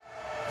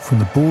From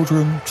the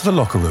boardroom to the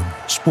locker room,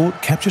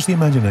 sport captures the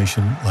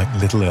imagination like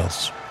little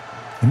else.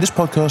 In this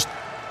podcast,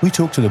 we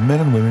talk to the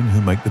men and women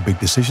who make the big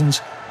decisions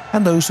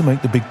and those who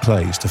make the big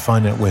plays to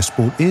find out where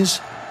sport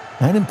is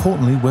and,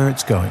 importantly, where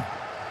it's going.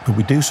 But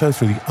we do so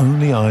through the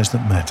only eyes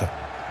that matter,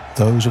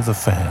 those of the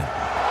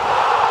fan.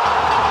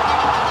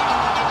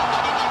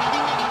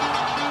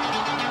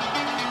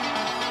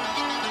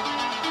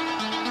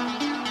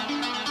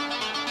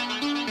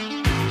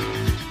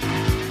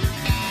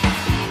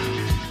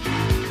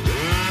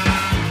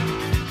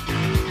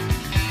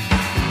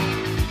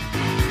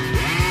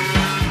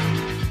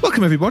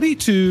 Welcome, everybody,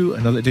 to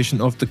another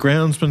edition of the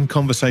Groundsmen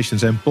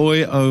Conversations. And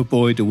boy, oh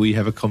boy, do we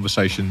have a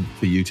conversation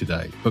for you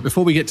today. But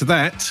before we get to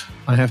that,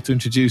 I have to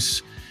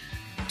introduce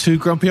two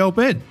grumpy old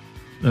men.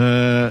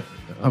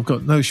 I've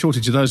got no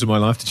shortage of those in my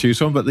life to choose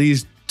from, but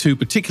these two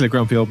particular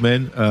grumpy old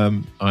men,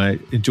 I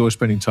enjoy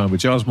spending time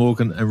with. Giles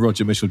Morgan and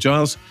Roger Mitchell.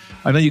 Giles,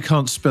 I know you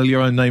can't spell your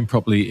own name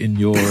properly in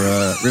your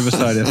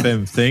Riverside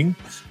FM thing,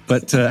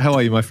 but how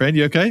are you, my friend?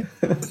 You okay?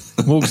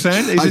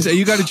 Morgan, are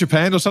you going to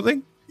Japan or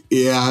something?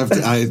 Yeah,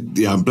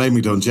 I'm blaming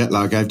it on jet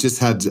lag. I've just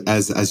had,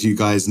 as you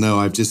guys know,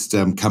 I've just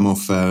come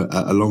off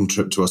a long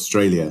trip to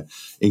Australia,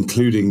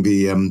 including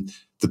the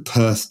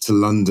Perth to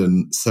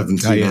London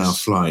 17-hour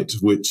flight,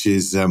 which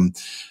is a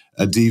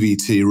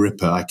DVT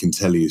ripper, I can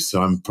tell you.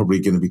 So I'm probably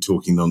going to be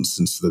talking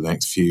nonsense for the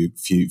next few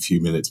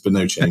minutes, but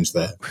no change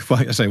there.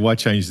 Why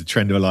change the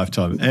trend of a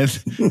lifetime?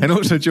 And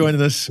also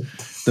joining us,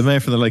 the man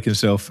from the lake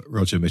himself,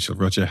 Roger Mitchell.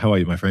 Roger, how are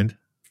you, my friend?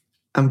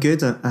 I'm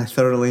good. I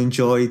thoroughly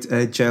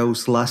enjoyed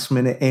Giles'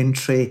 last-minute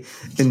entry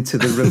into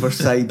the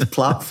Riverside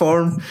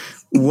platform.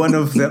 One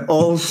of the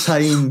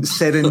all-time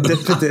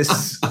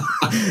serendipitous.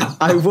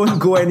 I won't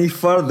go any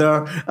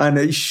further, and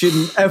it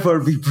shouldn't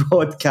ever be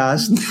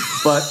broadcast,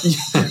 but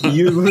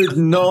you would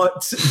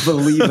not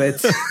believe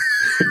it.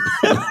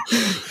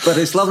 But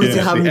it's lovely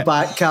to have you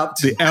back,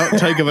 Captain. The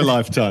outtake of a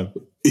lifetime.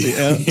 The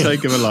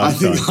outtake of a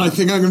lifetime. I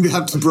think I'm going to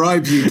have to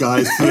bribe you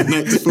guys for the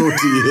next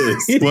 40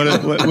 years.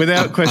 Well,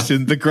 without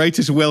question, the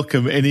greatest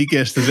welcome any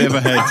guest has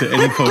ever had to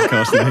any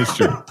podcast in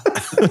history.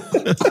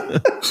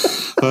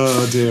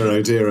 Oh dear.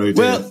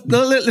 Well,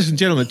 listen,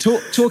 gentlemen,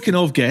 talking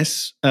of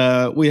guests,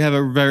 we have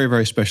a very,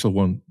 very special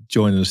one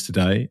joining us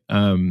today.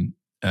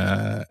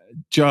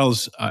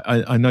 Giles,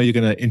 I know you're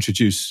going to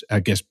introduce our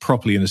guest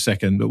properly in a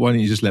second, but why don't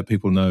you just let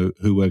people know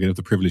who we're going to have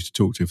the privilege to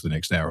talk to for the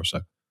next hour or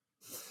so?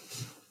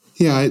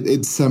 Yeah,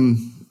 it's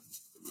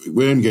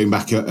we're only going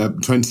back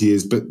 20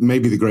 years, but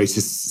maybe the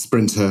greatest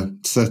sprinter,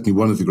 certainly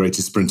one of the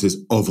greatest sprinters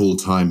of all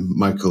time,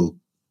 Michael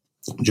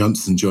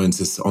Johnson,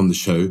 joins us on the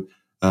show.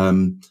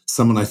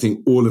 Someone I think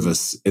all of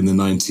us in the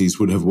 90s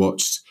would have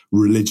watched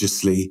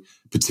religiously,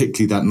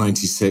 particularly that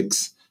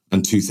 96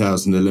 and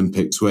 2000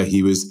 Olympics, where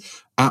he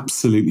was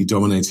absolutely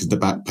dominated the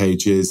back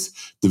pages,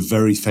 the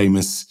very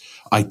famous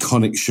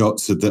iconic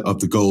shots of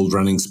the gold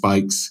running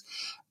spikes,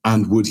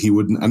 and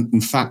wouldn't. And in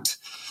fact,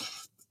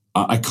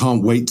 I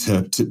can't wait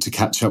to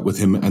catch up with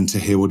him and to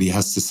hear what he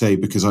has to say,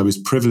 because I was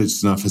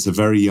privileged enough as a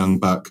very young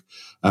buck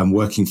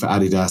working for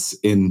Adidas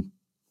in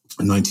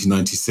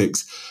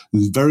 1996.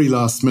 Very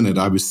last minute,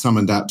 I was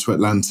summoned out to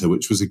Atlanta,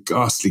 which was a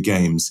ghastly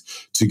games,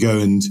 to go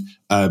and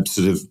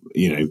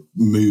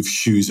move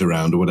shoes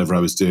around or whatever I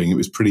was doing. It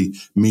was pretty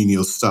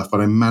menial stuff, but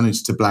I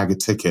managed to blag a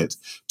ticket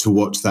to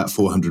watch that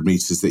 400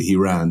 meters that he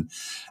ran.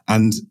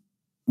 And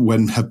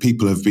when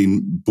people have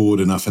been bored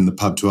enough in the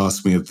pub to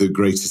ask me of the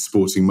greatest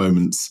sporting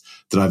moments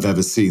that I've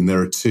ever seen, there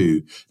are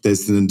two.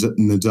 There's the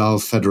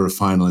Nadal-Federer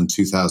final in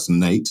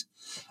 2008,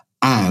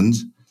 and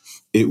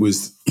it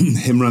was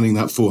him running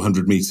that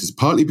 400 meters,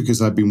 partly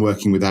because I've been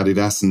working with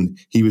Adidas and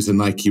he was a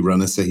Nike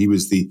runner, so he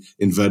was the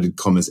inverted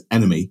commas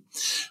enemy,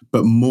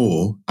 but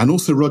more. And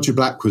also Roger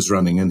Black was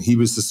running, and he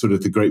was the sort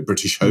of the great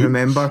British hope.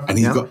 Remember? And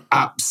he got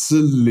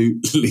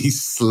absolutely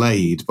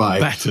slayed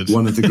by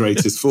one of the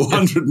greatest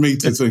 400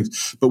 meter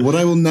swings. But what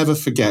I will never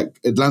forget,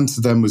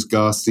 Atlanta then was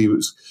ghastly.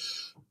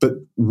 But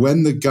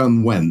when the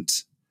gun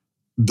went,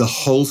 the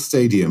whole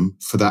stadium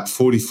for that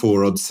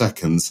 44 odd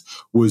seconds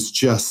was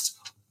just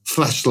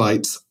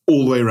flashlights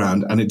all the way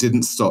around, and it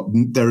didn't stop.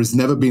 There has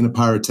never been a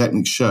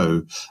pyrotechnic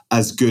show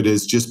as good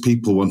as just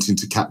people wanting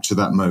to capture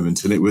that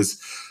moment, and it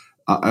was.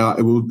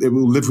 It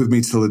will live with me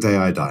till the day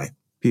I die.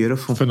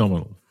 Beautiful,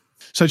 phenomenal.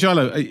 So,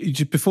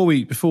 Gilo, before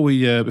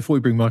we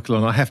bring Michael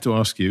on, I have to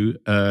ask you.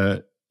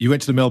 You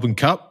went to the Melbourne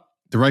Cup,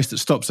 the race that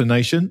stops a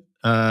nation.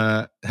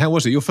 How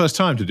was it? Your first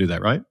time to do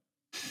that, right?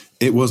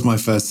 It was my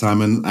first time,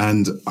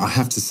 and I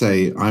have to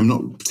say, I'm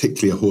not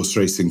particularly a horse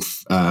racing,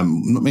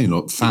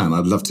 not fan.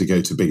 I'd love to go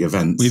to big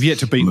events. We've yet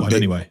to beat one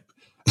anyway.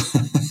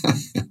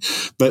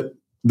 But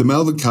the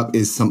Melbourne Cup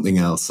is something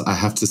else. I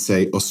have to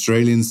say,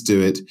 Australians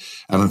do it,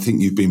 and I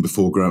think you've been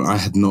before, Grant. I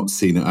had not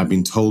seen it. I've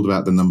been told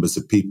about the numbers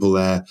of people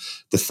there,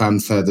 the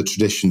fanfare, the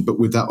tradition, but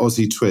with that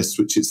Aussie twist,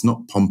 which it's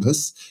not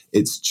pompous,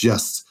 it's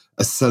just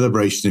a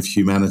celebration of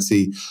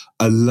humanity,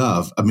 a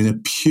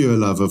pure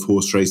love of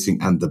horse racing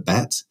and the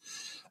bet.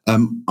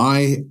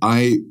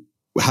 I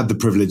had the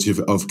privilege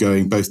of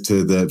going both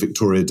to the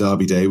Victoria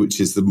Derby Day, which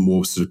is the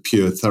more sort of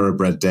pure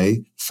thoroughbred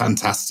day.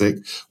 Fantastic.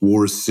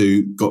 Wore a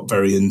suit, got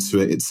very into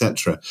it,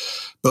 etc.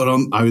 But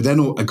I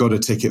got a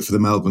ticket for the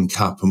Melbourne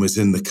Cup and was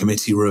in the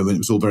committee room, and it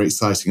was all very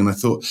exciting. And I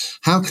thought,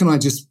 how can I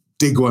just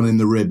dig one in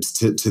the ribs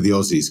to the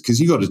Aussies?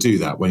 Because you got to do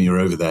that when you're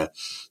over there.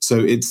 So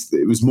it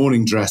was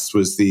morning dress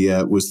was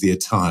the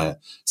attire.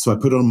 So I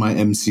put on my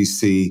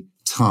MCC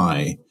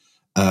tie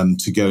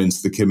to go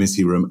into the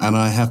committee room. And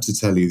I have to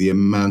tell you, the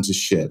amount of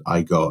shit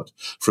I got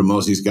from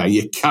Aussies going,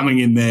 "You're coming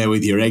in there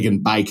with your egg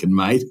and bacon,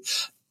 mate."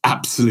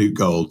 Absolute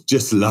gold.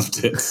 Just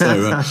loved it.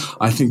 So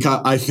I think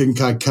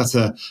I cut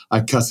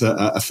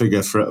a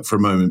figure for a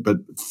moment, but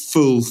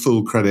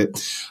full credit.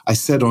 I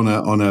said on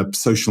a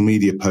social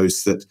media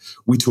post that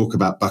we talk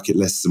about bucket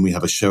lists and we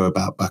have a show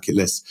about bucket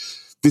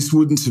lists. This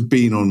wouldn't have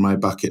been on my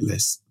bucket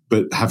list,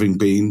 but having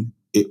been,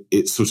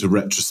 it sort of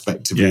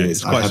retrospectively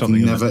is. I have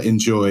never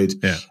enjoyed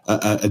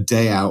a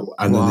day out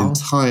and an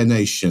entire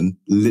nation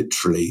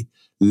literally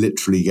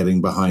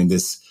getting behind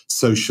this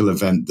social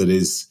event that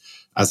is,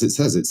 as it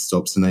says, it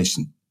stops a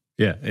nation.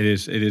 Yeah, it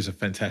is. It is a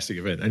fantastic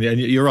event, and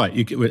you're right.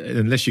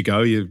 Unless you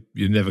go, you're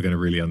never going to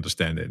really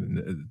understand it.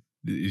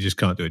 You just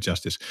can't do it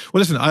justice.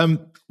 Well, listen.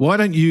 Why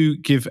don't you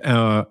give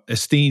our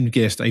esteemed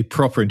guest a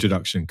proper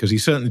introduction, because he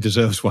certainly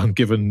deserves one,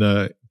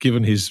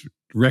 given his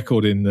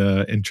record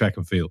in track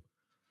and field.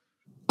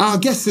 Our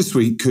guest this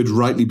week could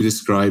rightly be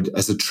described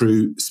as a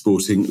true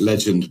sporting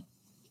legend.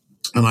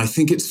 And I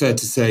think it's fair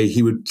to say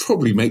he would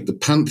probably make the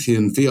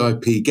Pantheon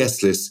VIP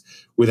guest list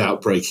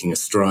without breaking a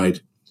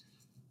stride.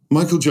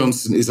 Michael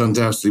Johnson is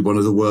undoubtedly one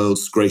of the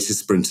world's greatest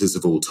sprinters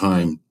of all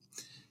time.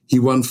 He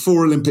won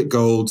 4 Olympic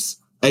golds,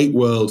 8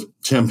 World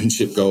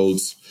Championship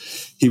golds.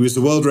 He was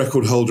the world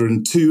record holder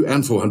in 200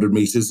 and 400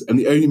 metres and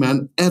the only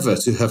man ever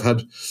to have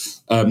had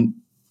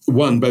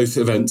won both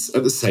events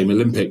at the same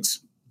Olympics.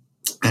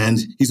 And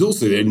he's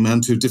also the only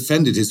man to have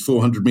defended his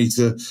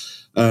 400-metre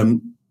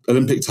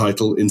Olympic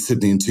title in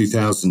Sydney in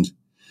 2000.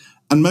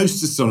 And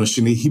most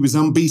astonishingly, he was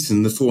unbeaten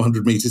in the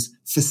 400 metres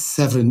for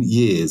 7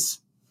 years.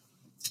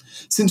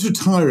 Since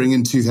retiring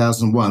in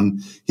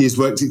 2001, he has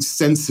worked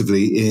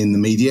extensively in the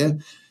media.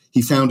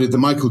 He founded the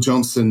Michael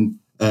Johnson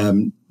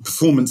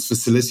Performance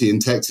Facility in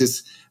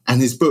Texas,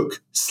 and his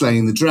book,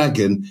 Slaying the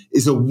Dragon,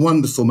 is a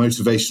wonderful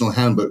motivational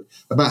handbook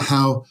about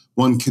how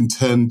one can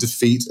turn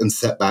defeat and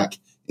setback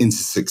into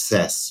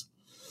success.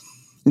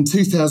 In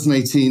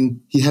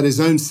 2018, he had his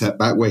own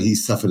setback where he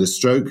suffered a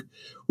stroke,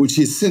 which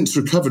he has since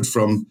recovered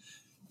from,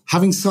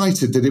 having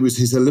cited that it was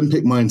his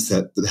Olympic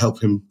mindset that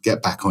helped him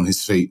get back on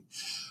his feet.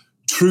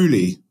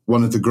 Truly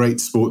one of the great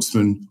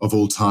sportsmen of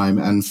all time,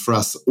 and for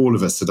us, all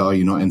of us at Are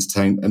You Not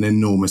Entertained, an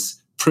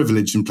enormous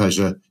privilege and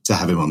pleasure to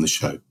have him on the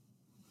show.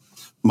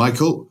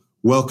 Michael,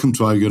 welcome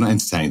to Are You Not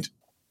Entertained.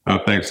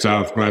 Thanks,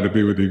 Charles. Glad to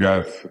be with you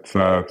guys. It's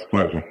a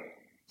pleasure.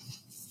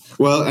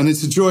 Well, and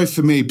it's a joy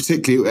for me,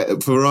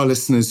 particularly for our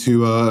listeners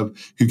who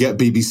get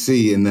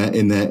BBC in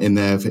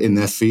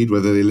their feed,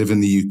 whether they live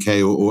in the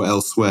UK or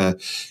elsewhere.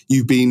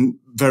 You've been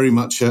very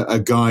much a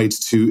guide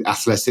to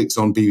athletics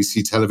on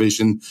BBC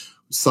television,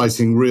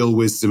 citing real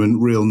wisdom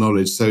and real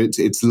knowledge. So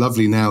it's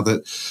lovely now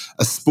that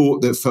a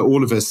sport that for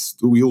all of us,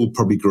 we all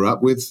probably grew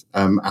up with.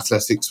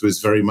 Athletics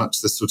was very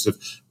much the sort of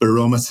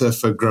barometer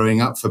for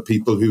growing up for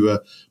people who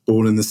were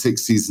born in the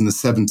 60s and the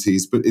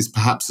 70s, but is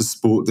perhaps a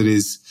sport that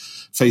is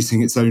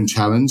facing its own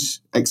challenge,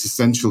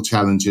 existential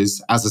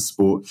challenges as a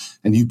sport.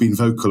 And you've been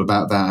vocal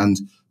about that. And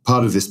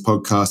part of this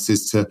podcast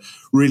is to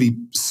really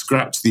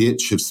scratch the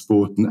itch of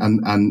sport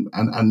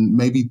and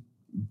maybe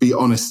be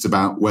honest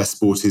about where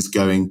sport is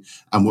going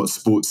and what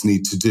sports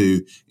need to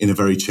do in a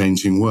very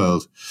changing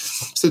world.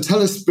 So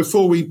tell us,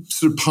 before we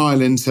sort of pile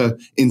into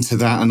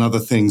that and other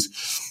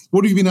things,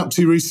 what have you been up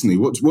to recently?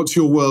 What's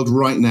your world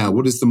right now?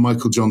 What is the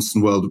Michael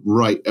Johnson world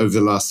right over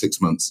the last 6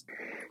 months?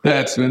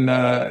 Yeah,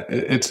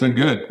 it's been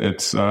good.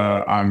 It's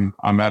I'm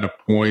at a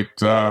point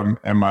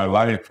in my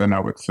life, and I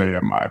would say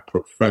in my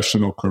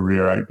professional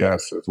career, I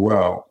guess as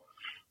well,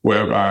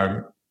 where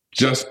I'm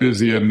just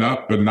busy enough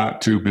but not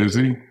too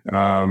busy,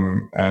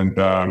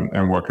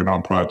 and working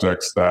on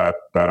projects that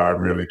I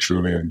really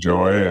truly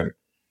enjoy,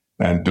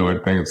 and doing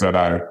things that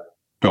I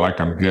feel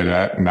like I'm good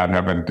at, and not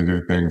having to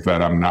do things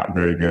that I'm not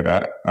very good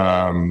at.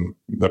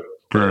 The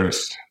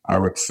first, I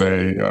would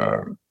say,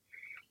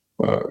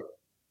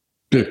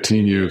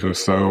 15 years or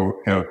so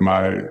of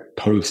my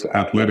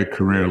post-athletic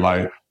career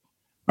life,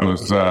 I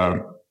was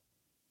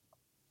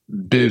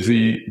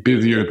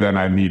busier than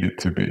I needed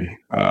to be.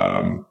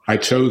 I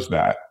chose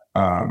that.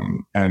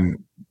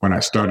 And when I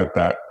started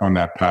on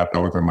that path, I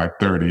was in my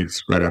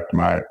 30s, right after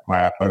my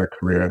athletic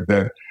career. And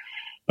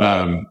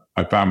then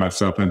I found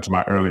myself into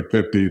my early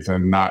 50s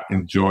and not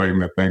enjoying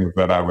the things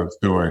that I was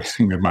doing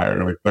in my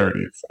early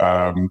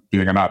 30s.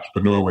 Being an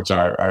entrepreneur, which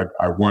I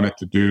wanted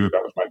to do,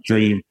 that was my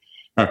dream.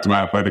 After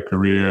my athletic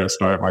career, I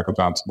started Michael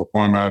Johnson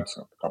Performance,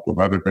 a couple of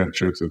other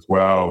ventures as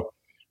well,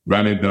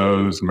 running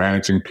those,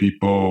 managing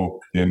people,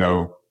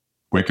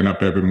 waking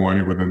up every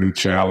morning with a new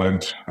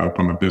challenge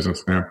from a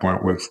business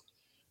standpoint was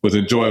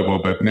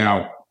enjoyable. But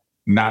now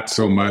not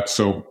so much.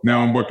 So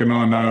now I'm working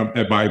on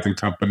advising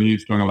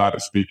companies, doing a lot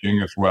of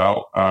speaking as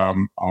well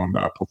on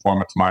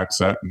performance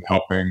mindset and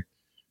helping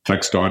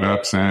tech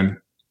startups and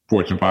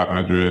Fortune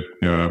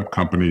 500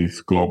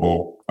 companies,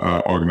 global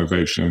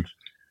organizations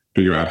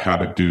figure out how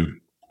to do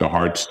the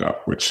hard stuff,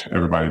 which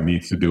everybody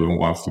needs to do and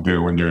wants to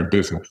do when you're in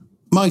business.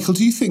 Michael,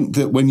 do you think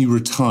that when you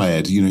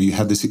retired, you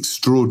had this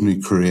extraordinary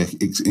career,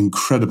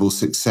 incredible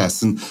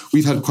success, and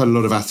we've had quite a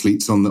lot of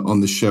athletes on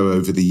the show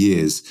over the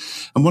years.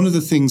 And one of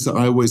the things that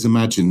I always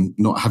imagine,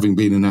 not having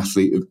been an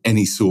athlete of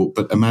any sort,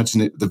 but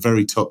imagine it at the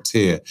very top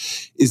tier,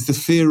 is the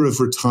fear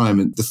of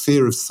retirement, the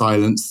fear of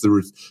silence,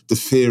 the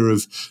fear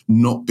of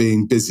not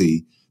being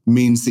busy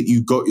means that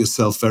you got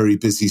yourself very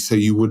busy so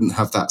you wouldn't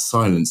have that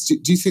silence.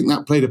 Do you think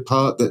that played a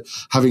part, that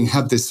having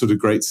had this sort of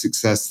great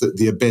success, that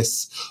the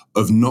abyss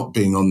of not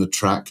being on the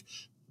track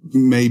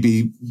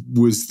maybe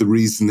was the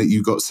reason that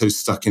you got so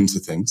stuck into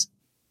things?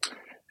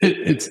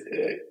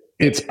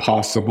 It's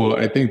possible.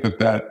 I think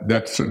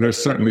that's there's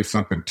certainly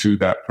something to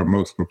that for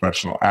most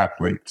professional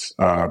athletes.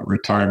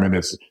 Retirement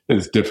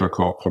is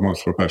difficult for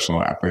most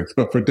professional athletes,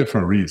 but for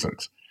different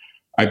reasons.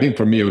 I think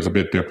for me, it was a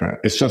bit different.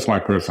 It's just my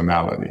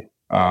personality.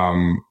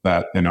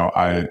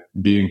 That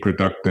being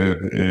productive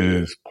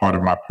is part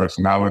of my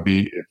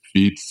personality. It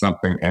feeds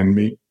something in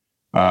me.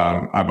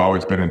 I've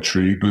always been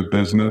intrigued with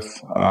business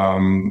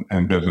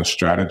and business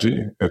strategy.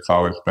 It's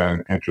always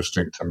been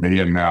interesting to me.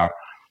 And now,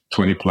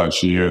 20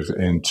 plus years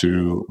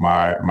into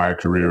my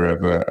career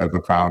as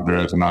a founder,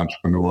 as an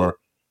entrepreneur,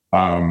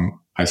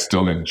 I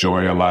still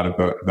enjoy a lot of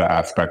the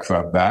aspects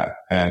of that.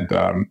 And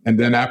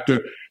then after,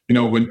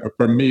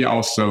 for me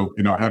also,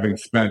 having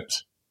spent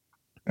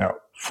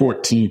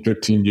 14,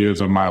 15 years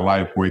of my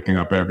life waking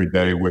up every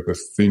day with a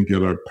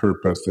singular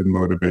purpose and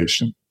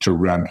motivation to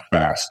run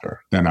faster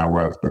than I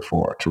was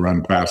before, to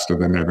run faster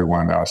than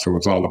everyone else. It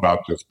was all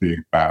about just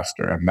being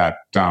faster. And that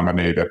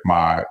dominated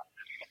my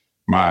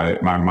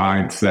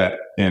mindset,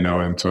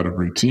 and sort of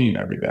routine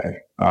every day.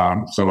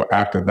 So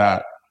after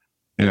that,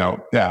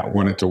 I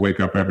wanted to wake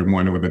up every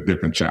morning with a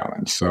different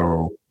challenge.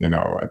 So,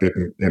 I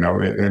didn't,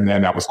 and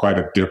then that was quite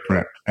a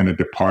different and a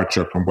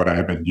departure from what I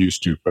had been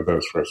used to for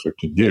those first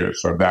 15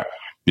 years. So that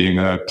being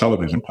a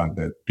television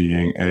pundit,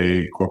 being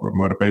a corporate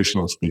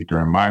motivational speaker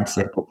and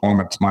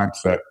performance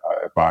mindset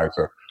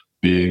advisor,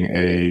 being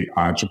a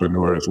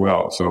entrepreneur as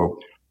well. So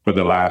for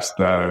the last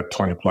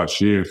 20 plus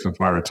years since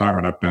my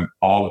retirement, I've done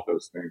all of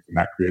those things, and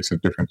that creates a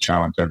different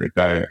challenge every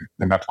day.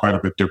 And that's quite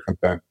a bit different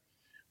than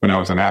when I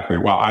was an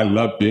athlete. While I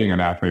loved being an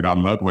athlete, I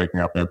loved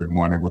waking up every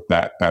morning with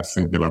that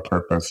singular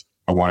purpose.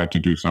 I wanted to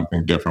do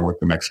something different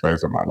with the next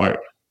phase of my life.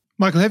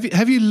 Michael,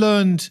 have you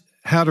learned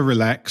how to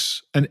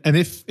relax? And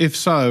if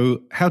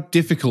so, how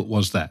difficult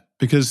was that?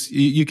 Because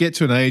you get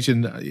to an age,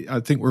 and I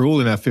think we're all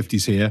in our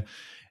 50s here,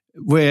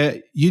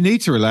 where you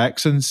need to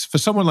relax. And for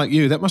someone like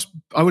you,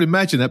 I would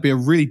imagine that'd be a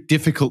really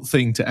difficult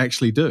thing to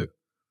actually do.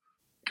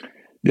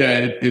 Yeah,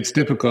 it's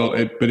difficult,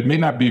 but it may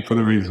not be for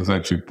the reasons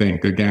that you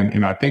think.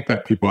 Again, I think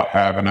that people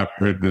have, and I've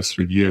heard this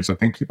for years, I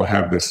think people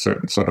have this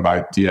certain sort of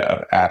idea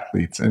of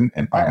athletes, and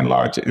by and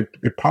large,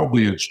 it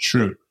probably is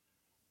true.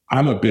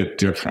 I'm a bit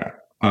different.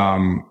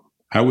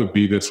 I would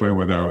be this way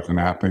whether I was an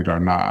athlete or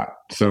not.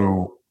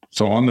 So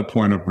on the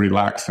point of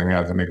relaxing,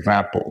 as an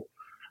example,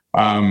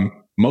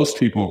 most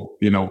people,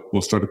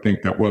 will sort of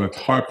think that, well, it's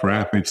hard for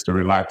athletes to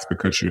relax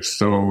because you're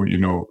so,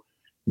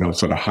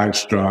 sort of high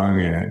strung,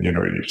 and,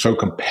 you're so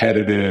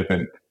competitive.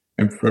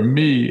 And for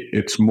me,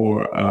 it's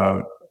more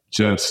of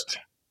just,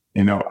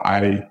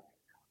 I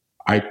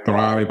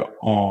thrive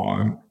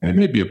on, and it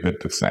may be a bit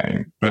the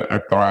same, but I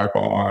thrive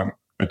on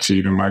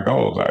achieving my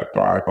goals. I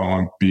thrive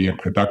on being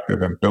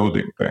productive and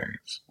building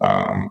things.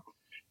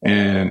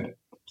 And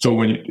so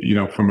when,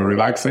 from a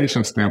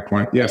relaxation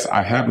standpoint, yes,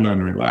 I have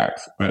learned to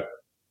relax, but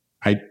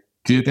I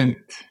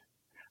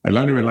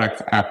learned to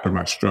relax after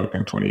my stroke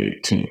in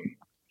 2018.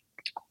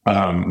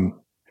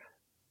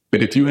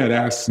 But if you had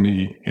asked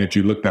me, if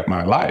you looked at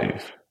my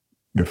life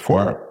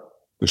before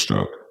the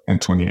stroke in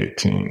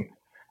 2018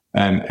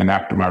 and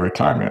after my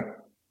retirement,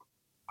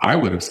 I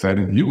would have said,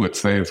 and you would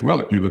say as well,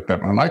 if you looked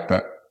at my life,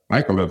 that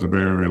Michael lives a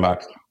very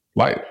relaxed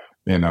life.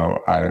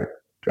 I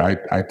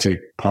take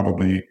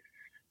probably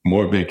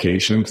more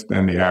vacations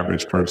than the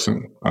average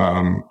person,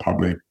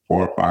 probably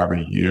 4 or 5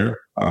 a year.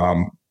 A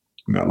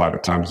lot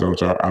of times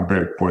I'm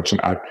very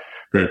fortunate. I'm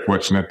very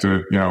fortunate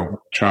to,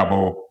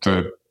 travel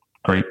to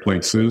great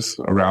places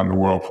around the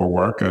world for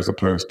work, as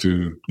opposed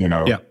to,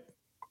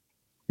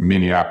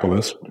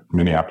 Minneapolis.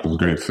 Minneapolis is a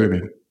great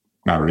city.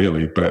 Not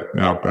really, but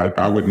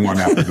I wouldn't want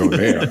to have to go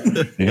there.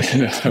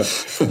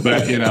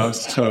 But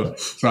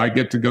so I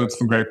get to go to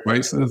some great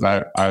places.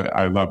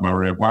 I love my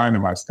red wine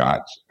and my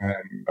scotch, and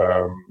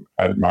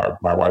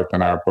my wife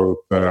and I are both.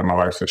 My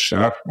wife's a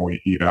chef, and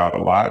we eat out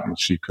a lot, and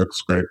she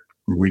cooks great.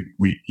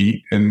 We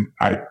eat, and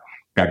I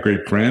got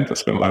great friends. I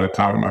spend a lot of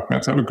time with my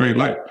friends. I have a great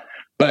life,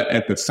 but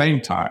at the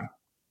same time,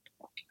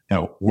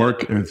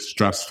 work is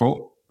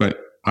stressful. But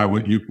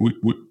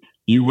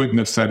you wouldn't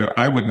have said it.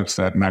 I wouldn't have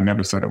said, and I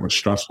never said it was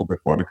stressful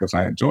before, because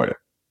I enjoy it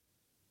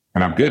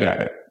and I'm good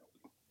at it.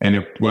 And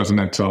it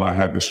wasn't until I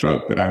had the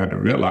stroke that I had to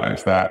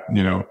realize that,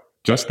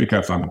 just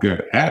because I'm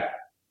good at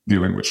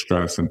dealing with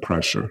stress and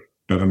pressure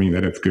doesn't mean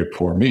that it's good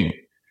for me.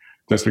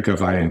 Just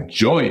because I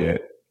enjoy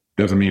it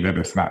doesn't mean that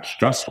it's not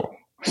stressful.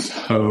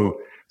 So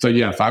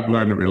yes, I've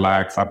learned to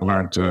relax. I've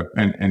learned to,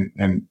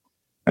 and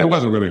it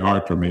wasn't really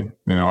hard for me,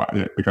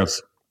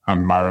 because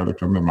I'm in my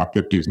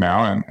 50s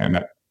now, and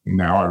that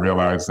now I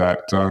realize that,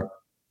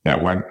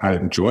 when I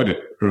enjoyed it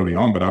early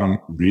on, but I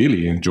don't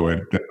really enjoy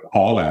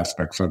all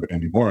aspects of it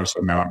anymore. So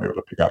now I'm able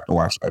to pick out the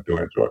ones I do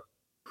enjoy.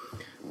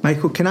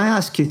 Michael, can I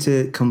ask you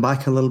to come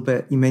back a little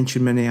bit? You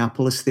mentioned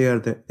Minneapolis there,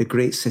 the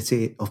great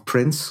city of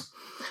Prince.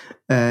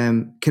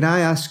 Can I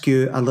ask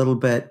you a little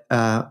bit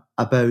about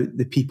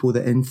the people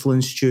that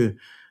influenced you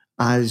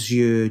as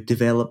you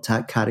developed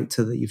that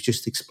character that you've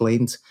just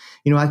explained?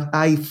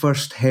 I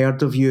first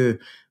heard of you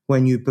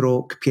when you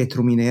broke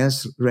Pietro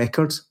Mine's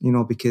record,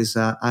 because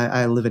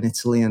I live in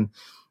Italy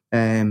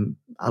and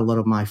a lot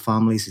of my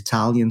family's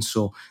Italian.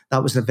 So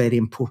that was a very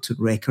important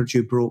record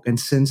you broke. And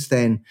since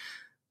then,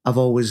 I've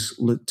always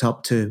looked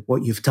up to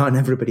what you've done.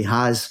 Everybody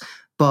has.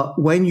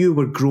 But when you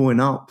were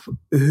growing up,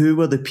 who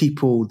were the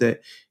people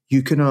that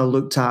you kind of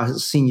looked at? I've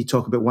seen you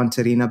talk about Juan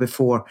Terena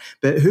before,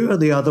 but who are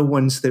the other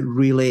ones that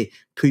really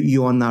put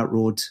you on that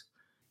road?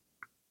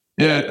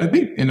 Yeah, I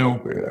think,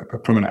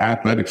 from an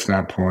athletic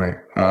standpoint,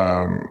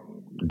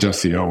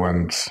 Jesse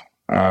Owens,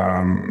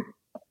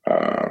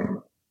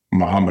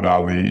 Muhammad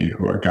Ali,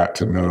 who I got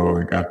to know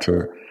and got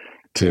to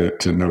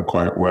know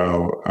quite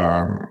well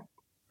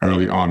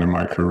early on in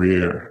my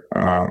career,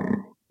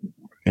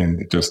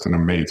 and just an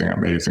amazing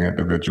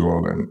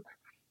individual. And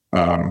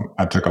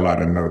I took a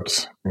lot of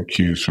notes and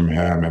cues from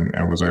him,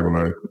 and was able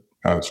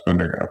to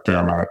spend a fair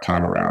amount of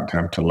time around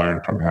him to learn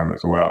from him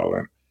as well.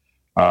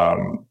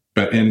 And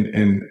but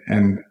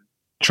in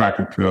track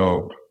and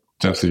field,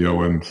 Jesse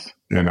Owens,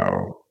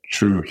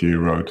 true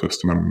hero,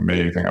 just an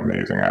amazing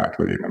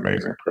athlete, an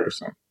amazing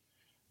person.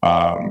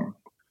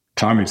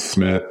 Tommy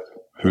Smith,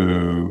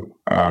 who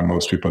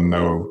most people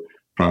know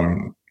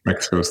from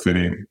Mexico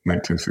City,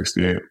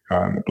 1968,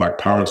 the Black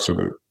Power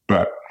salute.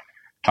 But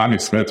Tommy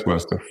Smith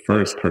was the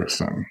first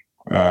person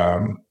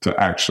to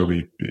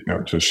actually,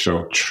 just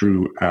show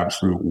true,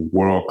 absolute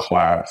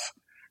world-class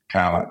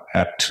talent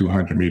at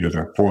 200 meters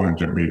and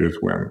 400 meters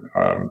when,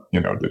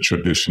 the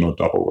traditional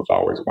double was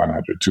always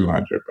 100,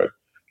 200.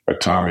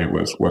 But Tommy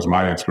was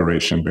my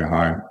inspiration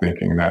behind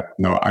thinking that,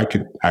 no, I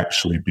could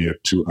actually be a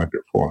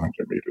 200, 400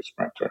 meter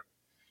sprinter.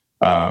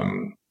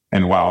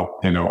 And while,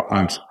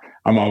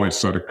 I'm always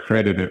sort of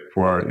credited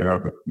for,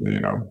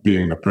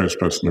 being the first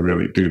person to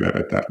really do that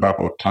at that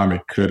level. Tommy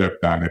could have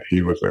done it.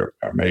 He was an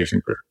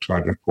amazing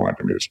 200,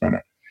 400 meter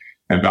sprinter.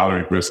 And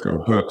Valerie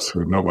Briscoe Hooks,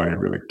 who nobody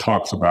really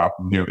talks about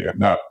nearly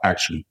enough,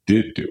 actually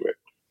did do it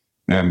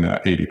in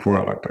the 84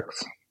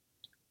 Olympics.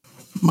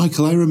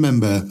 Michael, I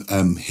remember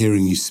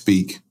hearing you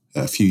speak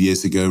a few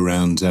years ago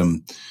around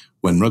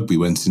when rugby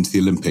went into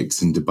the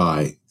Olympics in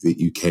Dubai, that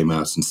you came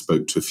out and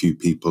spoke to a few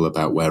people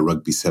about where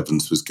rugby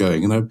sevens was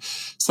going. And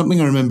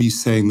something I remember you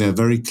saying there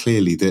very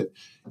clearly, that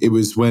it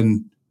was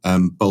when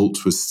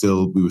Bolt was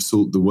still,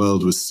 the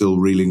world was still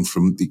reeling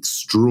from the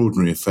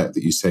extraordinary effect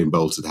that Usain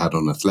Bolt had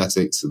on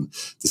athletics and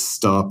the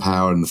star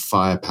power and the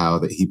firepower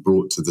that he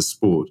brought to the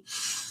sport.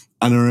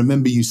 And I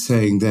remember you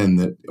saying then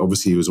that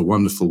obviously he was a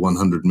wonderful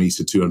 100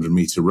 meter, 200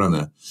 meter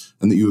runner,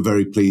 and that you were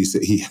very pleased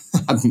that he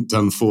hadn't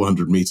done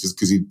 400 meters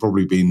because he'd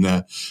probably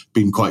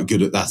been quite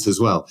good at that as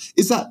well.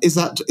 Is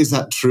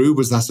that true?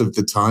 Was that of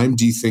the time?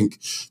 Do you think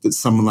that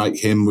someone like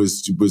him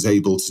was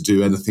able to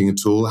do anything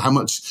at all? How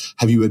much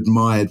have you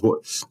admired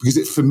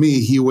because for me,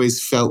 he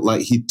always felt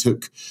like he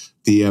took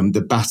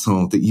the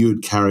baton that you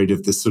had carried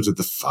of the sort of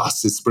the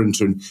fastest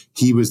sprinter, and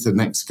he was the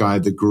next guy,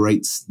 the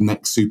great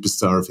next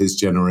superstar of his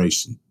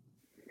generation.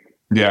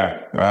 Yeah,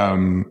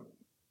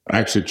 I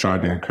actually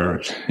tried to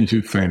encourage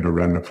Usain to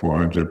run the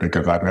 400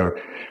 because I know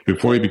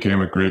before he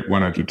became a great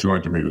 100,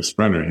 200 meter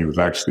sprinter, he was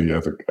actually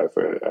as a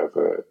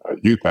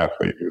youth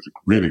athlete, he was a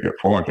really good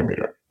 400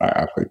 meter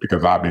athlete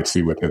because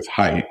obviously with his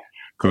height,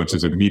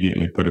 coaches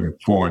immediately put him in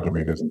 400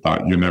 meters and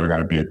thought, you're never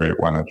going to be a great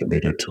 100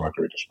 meter, 200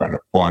 meter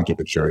sprinter.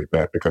 400 is very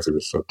bad because he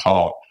was so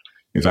tall.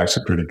 He's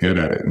actually pretty good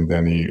at it. And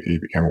then he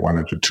became a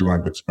 100,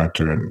 200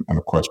 sprinter and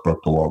of course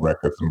broke the world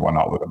records and won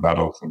all of the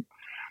medals.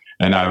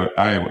 And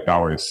I would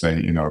always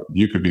say,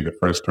 you could be the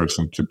first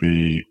person to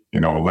be,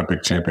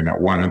 Olympic champion at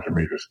 100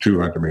 meters,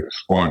 200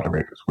 meters, 400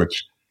 meters,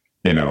 which,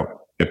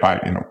 if I,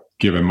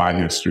 given my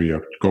history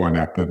of going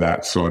after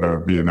that sort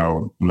of,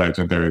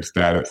 legendary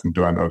status and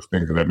doing those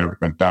things that have never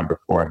been done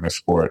before in this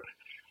sport,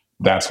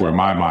 that's where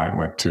my mind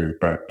went to.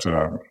 But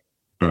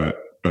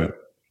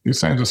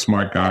Usain's a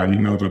smart guy. He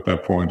knows what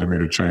that 400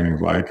 meter training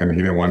is like, and he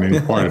didn't want any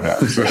part of that.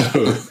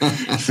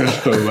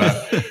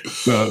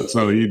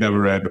 So he never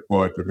ran the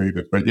 400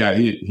 meters. But yeah,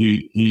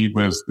 he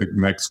was the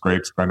next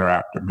great sprinter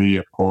after me,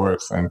 of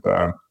course, and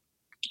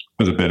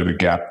there's a bit of a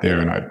gap there.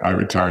 And I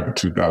retired in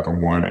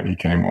 2001, and he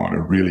came on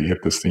and really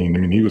hit the scene. I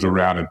mean, he was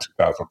around in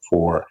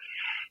 2004,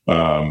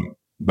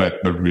 but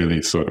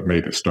really sort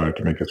of started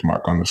to make his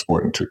mark on the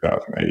sport in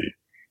 2008.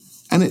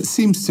 And it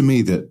seems to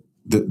me that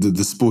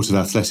the sport of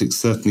athletics,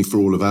 certainly for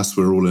all of us,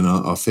 we're all in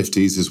our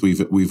 50s, as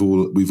we've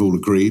all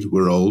agreed,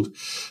 we're old,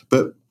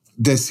 but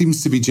there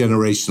seems to be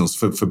generationals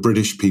for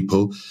British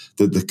people.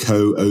 That the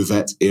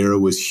co-Ovet era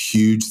was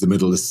huge, the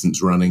middle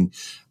distance running,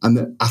 and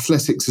that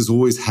athletics has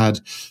always had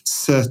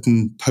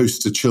certain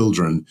poster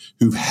children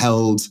who've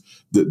held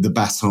the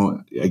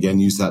baton, again,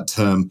 use that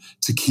term,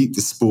 to keep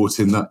the sport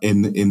in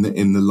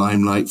the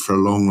limelight for a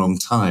long, long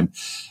time.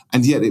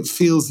 And yet it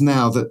feels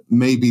now that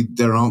maybe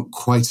there aren't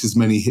quite as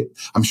many.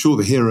 I'm sure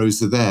the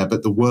heroes are there,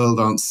 but the world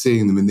aren't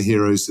seeing them in the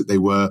heroes that they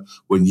were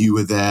when you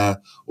were there,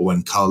 or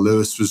when Carl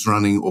Lewis was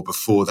running, or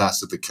before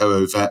that at the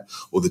Co-Ovet,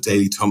 or the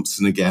Daley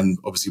Thompson, again,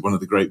 obviously one of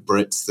the great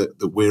Brits that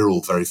we're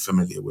all very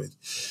familiar with.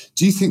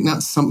 Do you think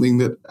that's something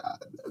that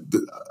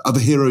are the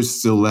heroes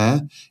still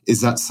there?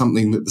 Is that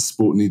something that the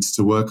sport needs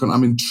to work on?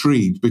 I'm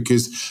intrigued,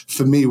 because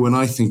for me, when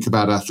I think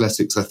about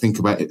athletics, I think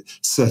about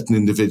certain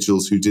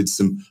individuals who did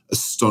some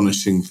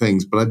astonishing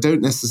things, but I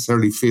don't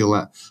necessarily feel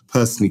that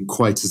personally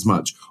quite as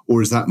much.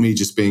 Or is that me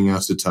just being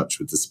out of touch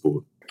with the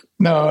sport?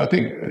 No, I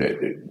think,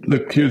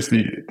 look, here's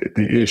the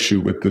issue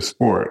with the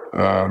sport.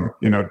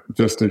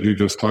 Just as you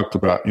just talked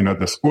about,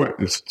 the sport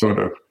is sort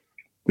of,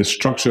 the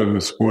structure of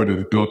the sport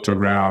is built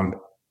around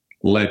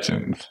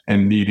legends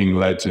and needing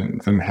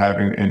legends and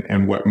having,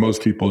 and what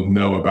most people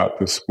know about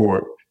the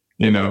sport,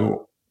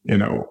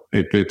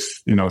 if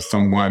it's,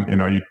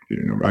 someone,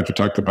 Roger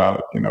talked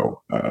about,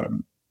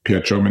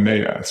 Pietro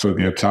Manea. So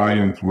the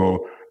Italians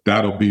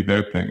that'll be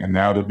their thing. And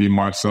now it'll be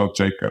Marcel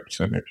Jacobs.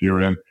 And if you're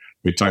in,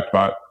 we talked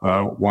about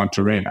Juan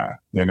Terena,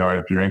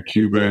 if you're in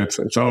Cuba, it's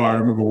I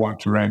remember Juan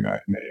Terena.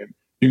 And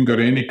you can go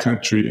to any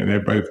country and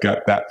everybody's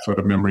got that sort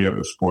of memory of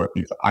the sport,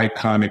 these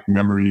iconic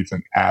memories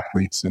and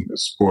athletes in the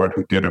sport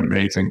who did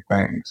amazing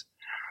things.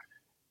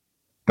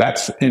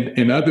 That's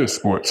in other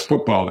sports,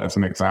 football as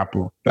an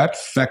example,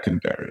 that's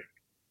secondary.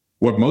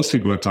 What most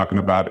people are talking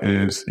about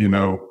is,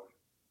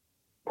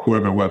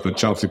 whoever it was that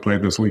Chelsea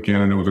played this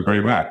weekend, and it was a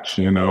great match,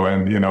 and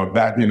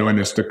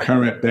it's the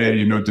current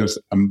day, just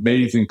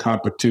amazing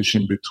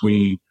competition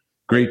between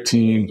great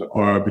teams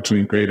or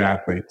between great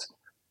athletes.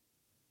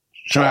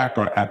 Track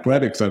or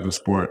athletics as a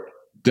sport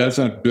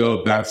doesn't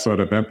build that sort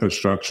of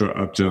infrastructure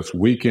of just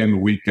week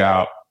in, week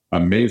out,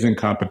 amazing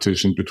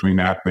competition between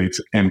athletes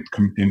and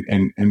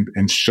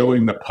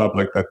showing the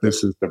public that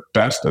this is the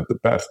best of the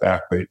best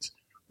athletes.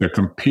 They're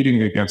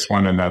competing against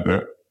one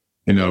another,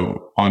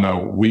 on a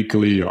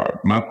weekly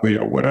or monthly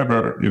or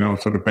whatever,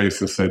 sort of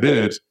basis it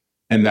is,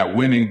 and that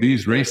winning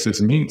these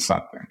races means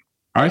something.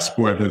 Our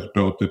sport has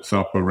built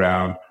itself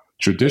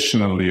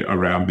traditionally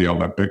around the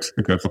Olympics,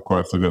 because of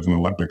course it is an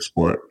Olympic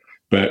sport.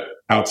 But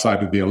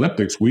outside of the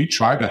Olympics, we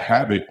try to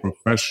have a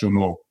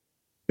professional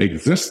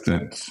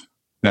existence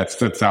that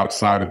sits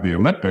outside of the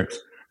Olympics,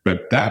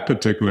 but that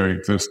particular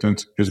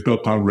existence is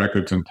built on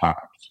records and times.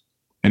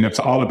 And it's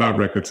all about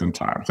records and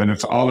times. And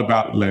it's all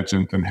about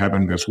legends and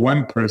having this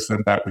one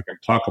person that we can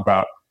talk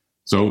about.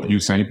 So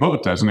Usain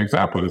Bolt, as an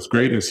example, as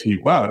great as he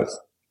was,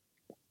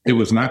 it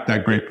was not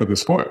that great for the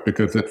sport,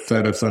 because it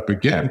set us up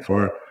again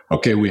for,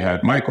 okay, we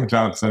had Michael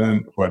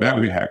Johnson, for that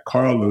we had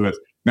Carl Lewis,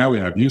 now we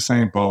have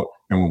Usain Bolt.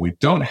 And when we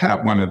don't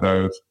have one of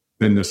those,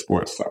 then the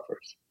sport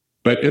suffers.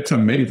 But it's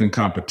amazing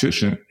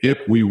competition if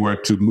we were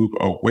to move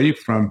away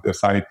from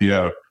this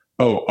idea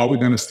of, are we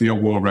going to see a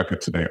world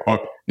record today?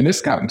 And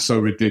it's gotten so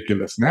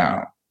ridiculous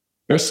now.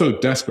 They're so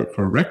desperate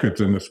for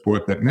records in the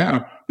sport that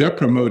now they're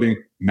promoting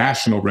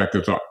national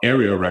records or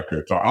area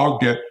records. Or I'll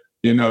get,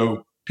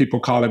 people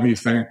calling me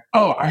saying,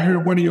 I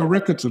heard one of your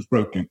records was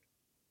broken.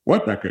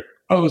 What record?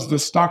 Oh, it's the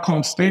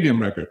Stockholm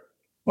Stadium record.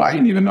 Well, I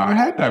didn't even know I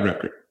had that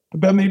record. It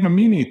doesn't even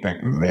mean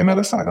anything.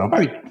 That's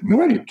like,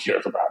 nobody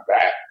cares about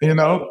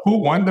that. Who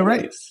won the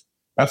race?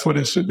 That's what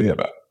it should be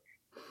about.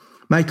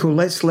 Michael,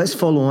 let's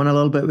follow on a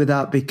little bit with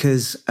that,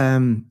 because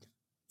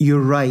you're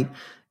right.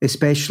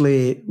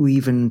 Especially, we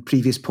even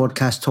previous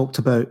podcasts talked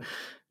about,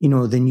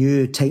 the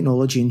new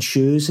technology in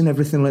shoes and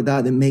everything like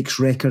that makes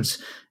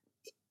records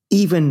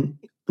even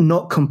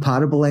not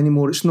comparable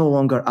anymore. It's no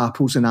longer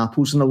apples and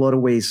apples in a lot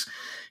of ways.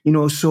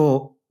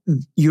 So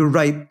you're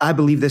right. I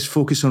believe this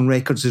focus on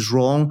records is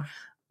wrong.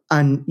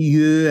 And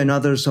you and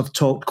others have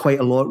talked quite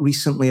a lot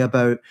recently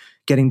about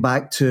getting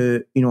back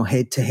to,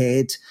 head to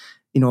head.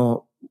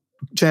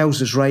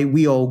 Giles is right.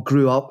 We all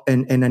grew up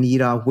in an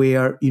era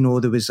where,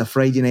 there was a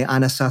Friday night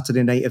and a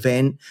Saturday night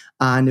event,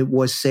 and it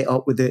was set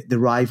up with the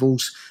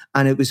rivals,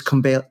 and it was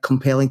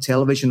compelling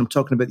television. I'm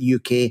talking about the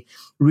UK,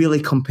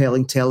 really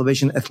compelling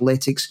television.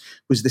 Athletics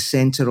was the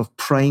centre of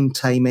prime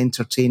time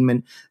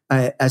entertainment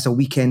as a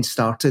weekend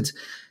started.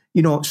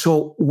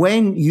 So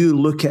when you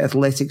look at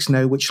athletics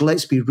now, which,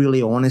 let's be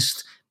really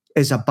honest,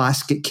 is a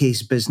basket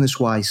case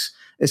business-wise,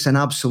 it's an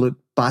absolute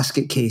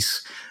basket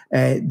case.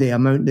 The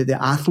amount that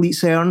the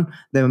athletes earn,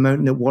 the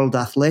amount that World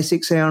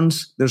Athletics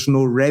earns, there's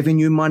no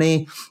revenue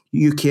money.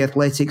 UK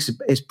athletics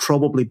is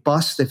probably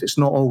bust if it's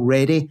not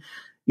already.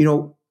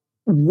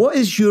 What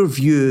is your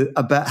view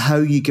about how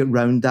you get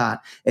round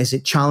that? Is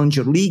it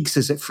challenger leagues?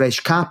 Is it fresh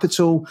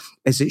capital?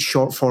 Is it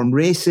short form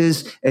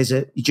races? Is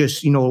it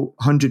just,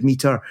 100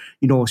 meter,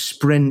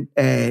 sprint,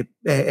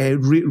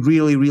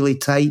 really, really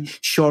tight,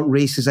 short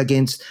races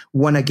against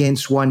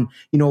one?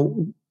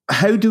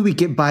 How do we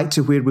get back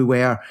to where we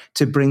were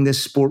to bring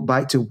this sport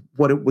back to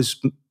what it was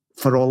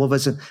for all of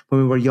us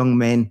when we were young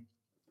men?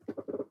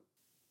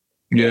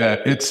 Yeah,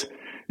 it's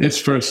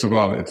first of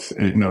all, it's,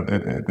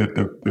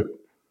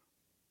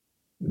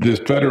 the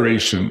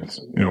federations,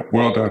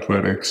 World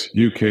Athletics,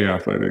 UK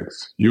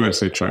Athletics,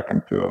 USA Track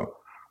and Field,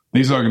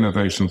 these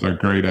organizations are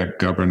great at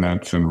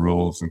governance and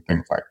rules and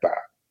things like that.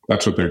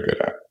 That's what they're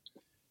good at.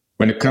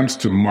 When it comes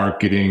to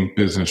marketing,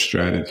 business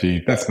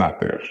strategy, that's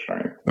not their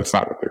strength. That's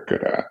not what they're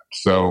good at.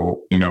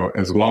 So,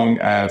 as long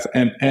as,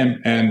 and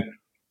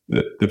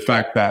the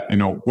fact that,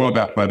 World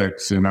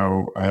Athletics,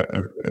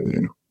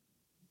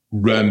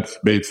 runs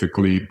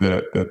basically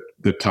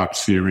the top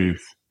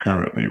series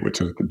currently,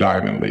 which is the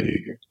Diamond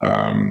League,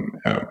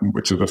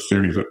 which is a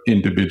series of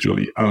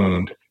individually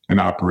owned and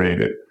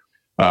operated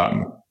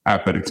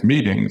athletics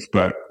meetings,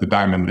 but the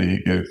Diamond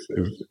League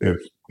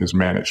is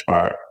managed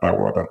by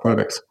World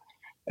Athletics.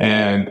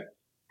 And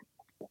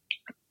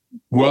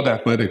World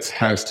Athletics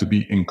has to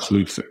be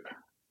inclusive.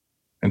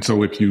 And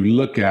so if you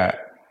look at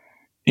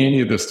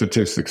any of the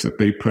statistics that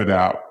they put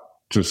out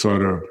to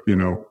sort of,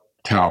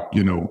 tout,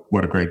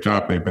 what a great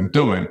job they've been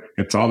doing,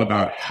 it's all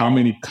about how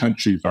many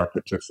countries are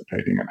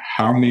participating and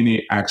how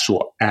many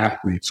actual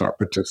athletes are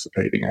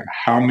participating and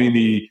how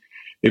many,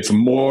 it's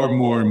more.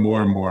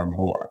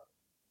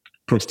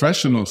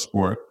 Professional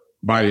sport,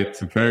 by its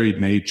very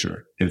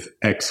nature, is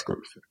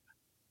exclusive.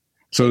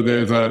 So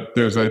there's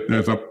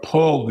a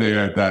pull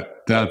there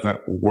that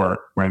doesn't work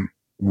when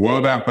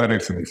World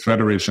Athletics and these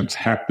federations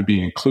have to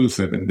be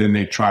inclusive, and then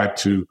they try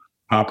to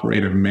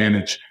operate and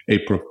manage a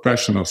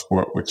professional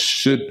sport, which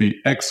should be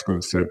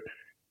exclusive.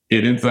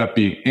 It ends up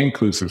being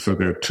inclusive. So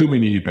there are too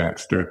many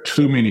events, there are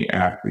too many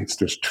athletes,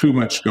 there's too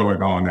much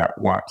going on at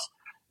once.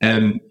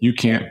 And you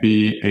can't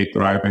be a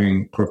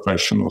thriving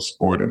professional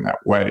sport in that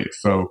way.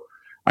 So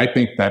I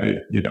think that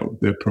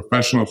the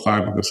professional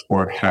side of the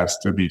sport has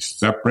to be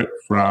separate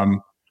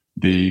from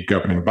the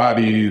governing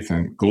bodies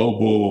and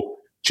global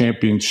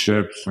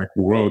championships, like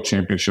world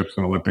championships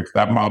and Olympics.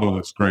 That model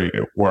is great.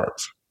 It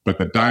works. But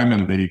the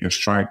Diamond League is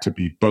trying to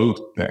be both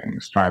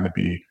things, trying to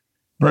be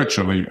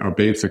virtually or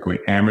basically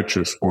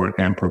amateur sport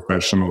and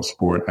professional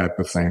sport at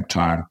the same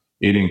time.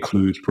 It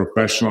includes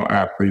professional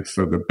athletes,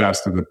 so the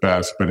best of the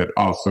best, but it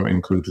also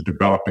includes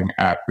developing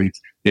athletes.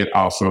 It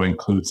also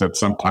includes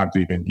sometimes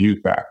even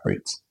youth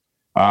athletes.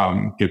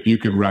 If you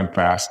can run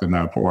fast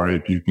enough, or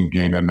if you can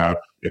gain enough,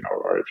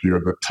 or if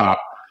you're the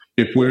top,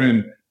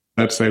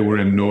 let's say we're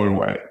in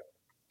Norway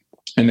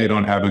and they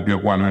don't have a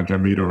good 100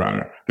 meter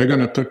runner, they're going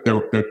to put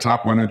their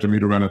top 100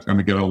 meter runner is going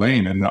to get a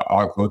lane in the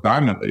Oslo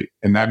Diamond League.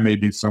 And that may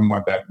be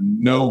someone that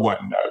no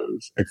one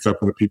knows except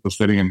for the people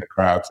sitting in the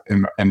crowds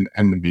and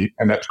the meet.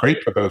 And that's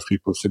great for those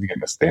people sitting in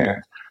the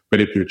stands.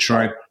 But if you're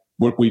trying,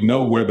 what we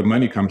know where the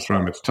money comes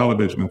from, it's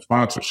television and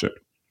sponsorship.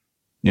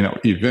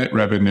 Event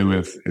revenue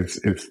is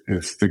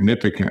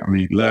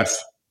significantly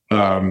less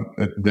than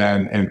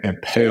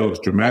and pales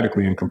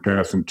dramatically in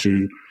comparison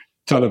to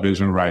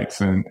television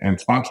rights and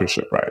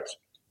sponsorship rights.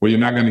 Well, you're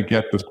not going to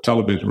get the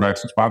television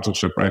rights and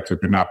sponsorship rights if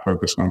you're not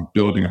focused on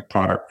building a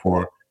product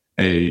for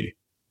a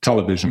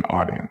television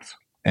audience.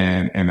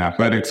 And in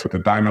athletics, with the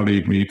Diamond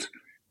League meets,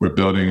 we're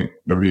building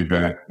the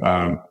event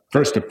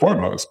first and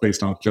foremost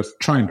based on just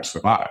trying to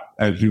survive.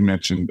 As you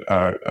mentioned,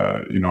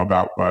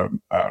 about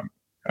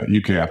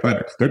UK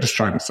Athletics, they're just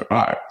trying to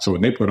survive. So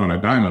when they put on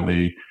a Diamond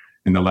League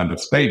in the London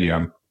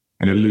Stadium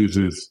and it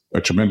loses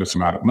a tremendous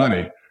amount of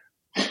money,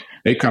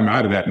 they come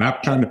out of that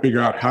not trying to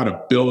figure out how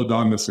to build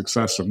on the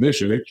success from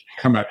this year. They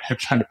come out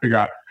trying to figure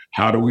out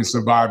how do we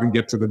survive and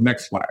get to the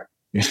next flag.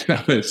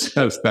 It's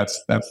just that's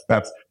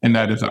and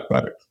that is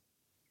athletics.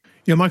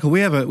 Yeah, Michael, we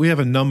have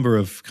a number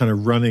of kind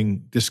of running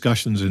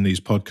discussions in these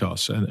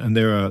podcasts, and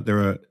there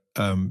are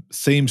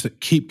themes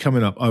that keep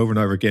coming up over and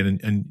over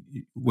again. And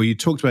where you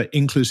talked about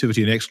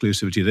inclusivity and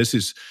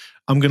exclusivity,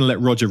 I'm going to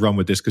let Roger run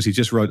with this because he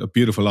just wrote a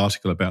beautiful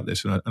article about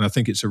this, and I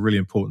think it's a really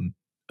important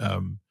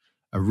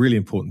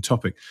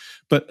topic.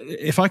 But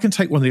if I can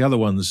take one of the other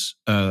ones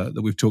that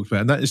we've talked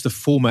about, and that is the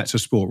formats of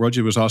sport.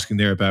 Roger was asking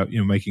there about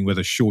making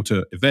whether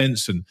shorter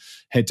events and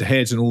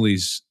head-to-heads and all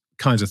these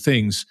kinds of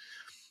things.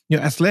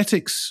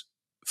 Athletics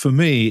for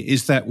me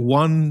is that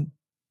one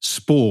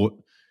sport.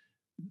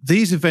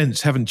 These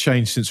events haven't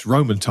changed since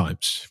Roman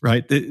times,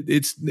 right?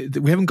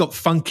 We haven't got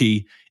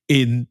funky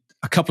in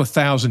a couple of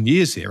thousand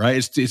years here,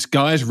 right? It's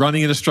guys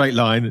running in a straight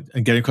line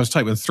and getting across the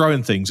table and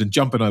throwing things and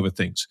jumping over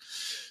things.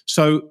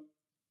 So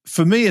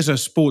for me as a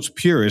sports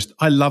purist,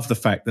 I love the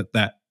fact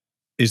that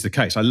is the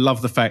case. I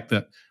love the fact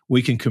that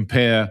we can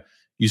compare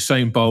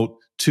Usain Bolt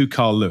to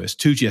Carl Lewis,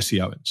 to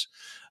Jesse Owens.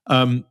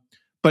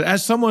 But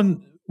as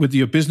someone with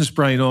your business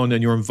brain on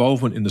and your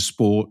involvement in the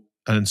sport,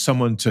 and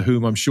someone to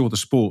whom I'm sure the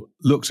sport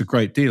looks a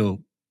great deal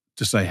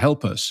to say,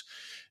 help us,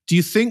 Do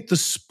you think the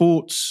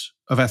sports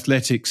of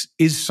athletics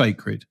is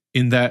sacred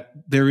in that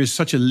there is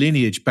such a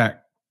lineage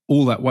back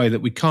all that way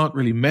that we can't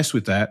really mess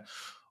with that?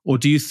 Or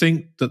do you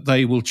think that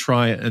they will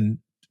try and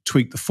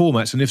tweak the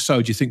formats? And if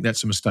so, do you think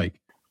that's a mistake?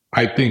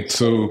 I think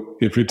so.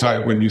 If you're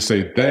talking, when you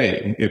say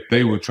if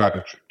they will try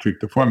to tweak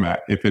the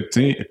format, if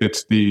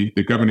it's the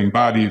governing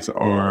bodies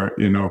or,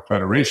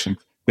 federations,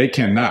 they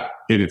cannot.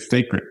 It is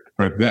sacred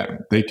for them.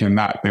 They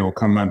cannot. They will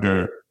come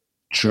under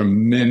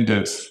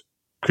tremendous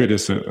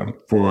criticism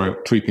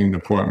for tweaking the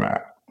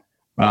format.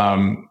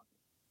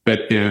 But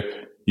if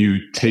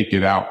you take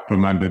it out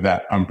from under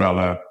that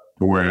umbrella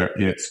to where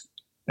it's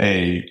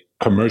a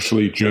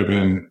commercially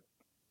driven,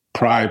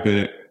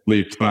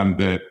 privately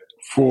funded,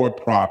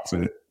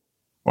 for-profit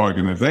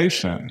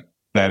organization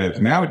that is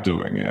now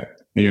doing it,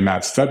 and you're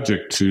not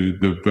subject to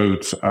the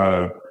votes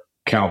of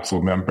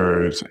council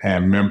members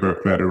and member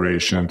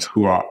federations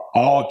who are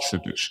all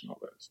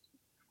traditionalists,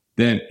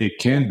 then it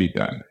can be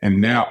done.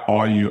 And now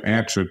all you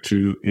answer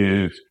to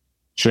is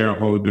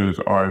shareholders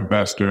or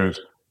investors,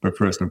 but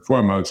first and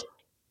foremost,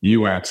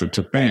 you answer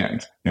to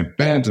fans. And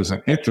fans is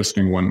an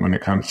interesting one when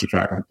it comes to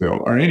track and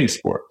field or any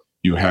sport.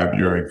 You have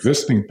your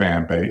existing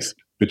fan base,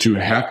 but you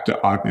have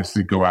to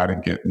obviously go out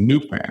and get new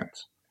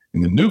fans.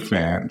 And the new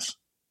fans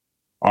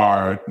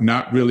are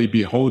not really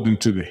beholden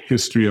to the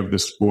history of the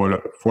sport or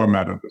the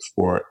format of the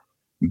sport.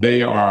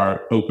 They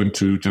are open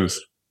to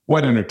just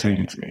what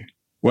entertains me,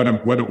 what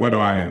do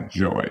I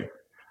enjoy,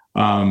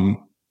 and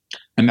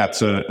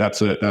that's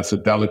a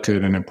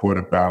delicate and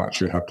important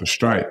balance you have to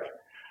strike.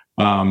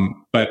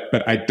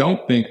 But I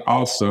don't think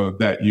also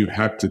that you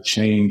have to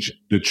change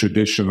the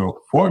traditional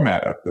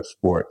format of the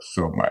sport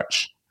so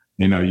much.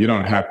 You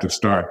don't have to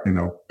start,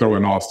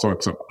 throwing all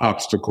sorts of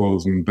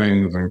obstacles and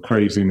things and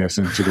craziness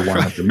into the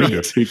 100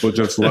 meters. People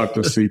just love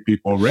to see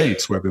people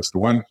race, whether it's the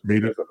 100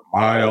 meters or the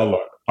mile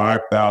or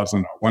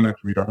 5,000 or 100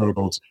 meter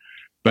hurdles.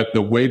 But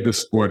the way the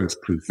sport is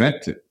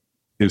presented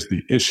is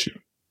the issue,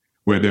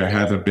 where there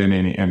hasn't been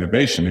any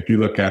innovation. If you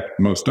look at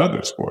most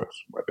other sports,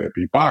 whether it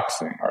be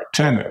boxing or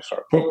tennis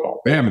or football,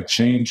 they haven't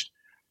changed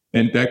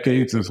in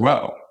decades as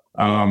well.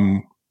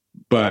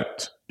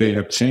 But they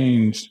have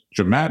changed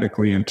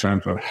dramatically in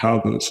terms of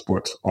how those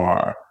sports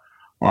are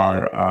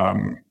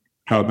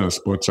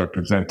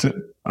presented.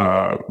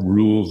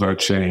 Rules are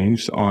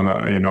changed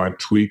and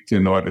tweaked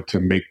in order to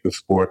make the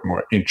sport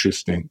more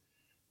interesting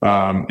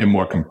and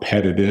more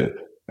competitive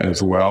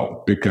as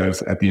well.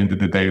 Because at the end of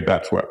the day,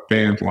 that's what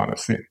fans want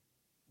to see.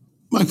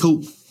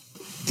 Michael,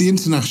 the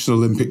International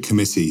Olympic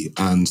Committee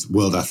and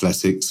World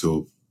Athletics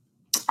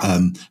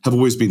have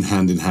always been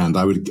hand in hand.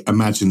 I would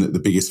imagine that the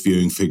biggest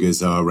viewing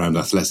figures are around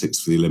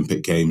athletics for the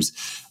Olympic Games.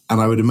 And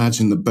I would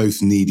imagine that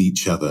both need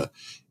each other.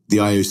 The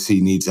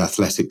IOC needs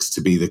athletics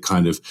to be the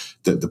kind of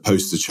the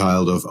poster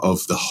child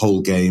of the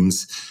whole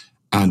games.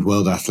 And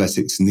World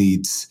Athletics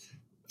needs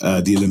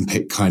the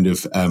Olympic kind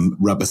of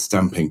rubber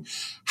stamping.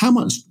 How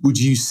much would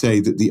you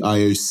say that the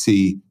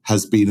IOC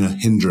has been a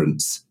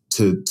hindrance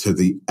to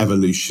the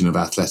evolution of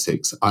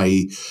athletics,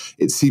 i.e.,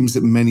 it seems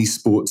that many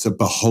sports are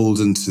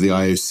beholden to the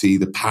IOC,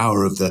 the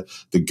power of the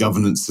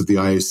governance of the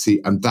IOC,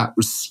 and that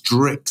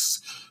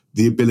restricts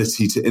the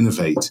ability to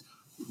innovate.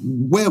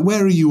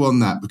 Where are you on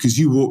that? Because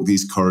you walk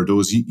these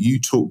corridors, you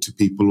talk to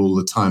people all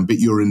the time, but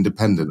you're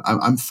independent.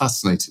 I'm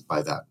fascinated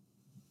by that.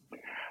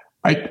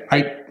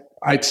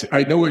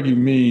 I know what you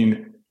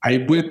mean. I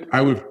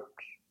would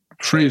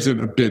phrase it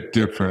a bit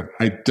different.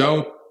 I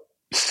don't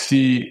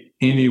see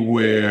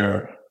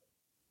anywhere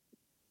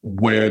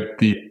where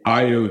the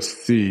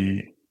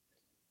IOC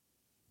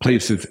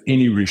places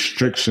any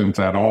restrictions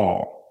at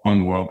all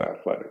on world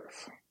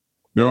athletics.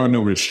 There are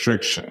no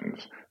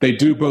restrictions. They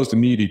do both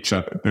need each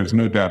other. There's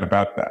no doubt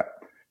about that.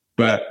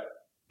 But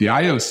the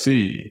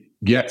IOC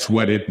gets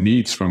what it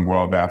needs from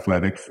world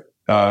athletics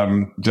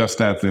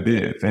just as it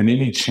is. And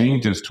any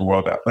changes to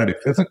world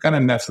athletics isn't going to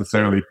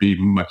necessarily be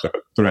much of a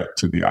threat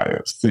to the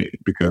IOC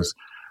because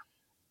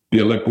the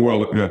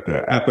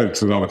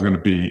athletics is always going to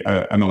be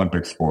an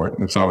Olympic sport.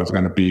 And it's always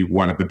going to be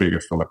one of the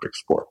biggest Olympic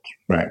sports,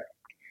 right?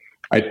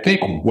 I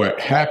think what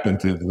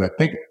happens is I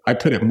think I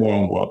put it more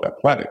on world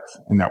athletics,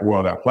 and that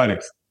world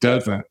athletics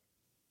doesn't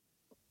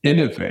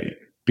innovate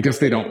because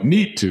they don't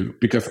need to,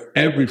 because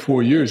every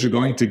 4 years you're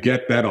going to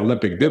get that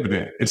Olympic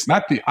dividend. It's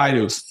not the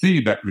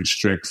IOC that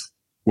restricts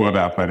world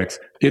athletics.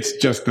 It's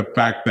just the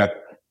fact that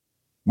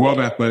world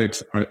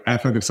athletics or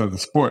athletics as a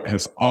sport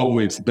has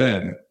always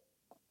been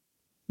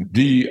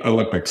the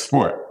Olympic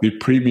sport, the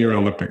premier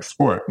Olympic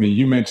sport. I mean,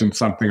 you mentioned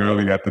something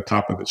earlier at the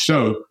top of the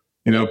show,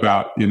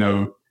 about,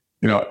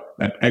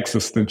 an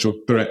existential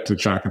threat to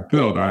track and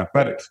field or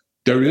athletics.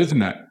 There is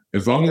none,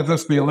 as long as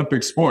it's the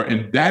Olympic sport.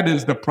 And that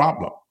is the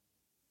problem.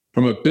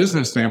 From a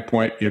business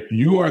standpoint, if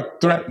you are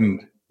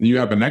threatened, you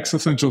have an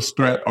existential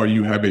threat, or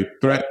you have a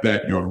threat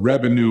that your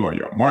revenue or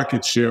your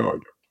market share or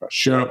your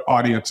share of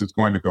audience is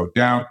going to go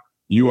down,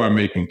 you are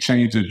making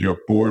changes. Your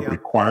board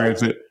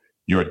requires it.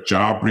 Your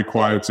job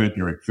requires it.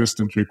 Your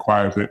existence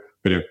requires it.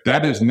 But if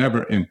that is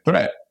never in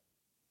threat,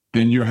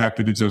 then you're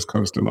happy to just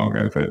coast along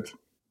as is.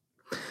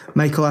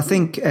 Michael, I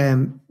think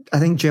I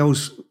think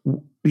Giles,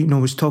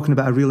 was talking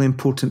about a really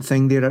important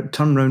thing there.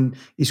 Turn around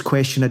his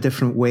question a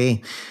different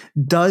way.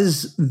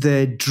 Does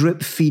the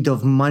drip feed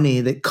of money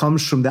that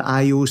comes from the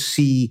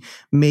IOC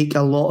make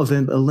a lot of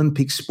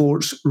Olympic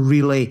sports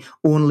really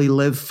only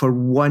live for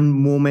one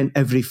moment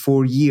every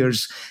 4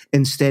 years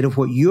instead of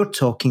what you're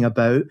talking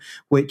about,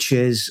 which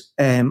is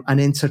an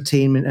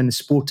entertainment and a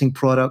sporting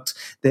product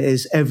that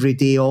is every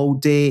day, all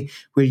day,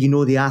 where you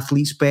know the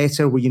athletes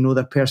better, where you know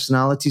their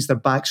personalities, their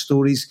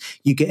backstories,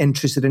 you get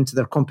interested into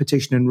their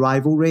competition and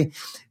rivalry?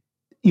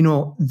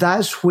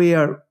 That's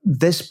where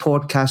this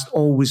podcast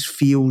always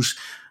feels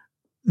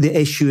the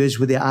issue is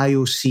with the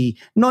IOC.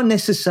 Not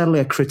necessarily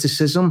a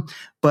criticism,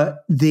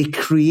 but they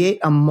create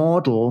a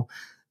model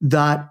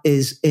that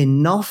is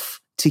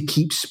enough to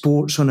keep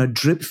sports on a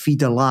drip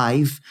feed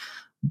alive,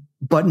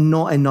 but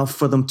not enough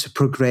for them to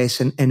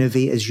progress and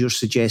innovate, as you're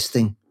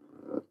suggesting.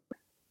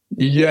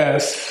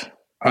 Yes.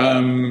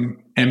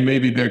 And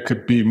maybe there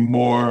could be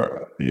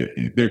more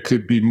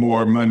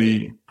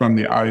money from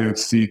the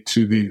IOC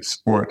to these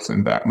sports,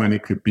 and that money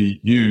could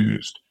be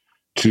used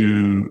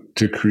to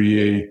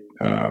create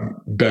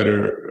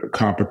better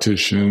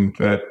competition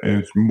that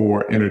is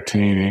more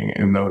entertaining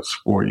in those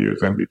 4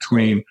 years in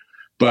between.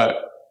 But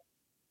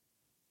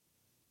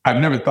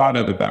I've never thought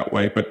of it that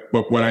way. But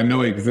what I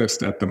know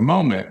exists at the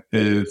moment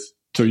is,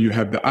 so you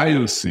have the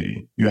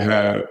IOC, you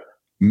have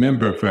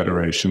member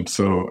federations,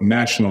 so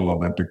National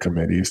Olympic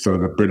Committee, so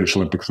the British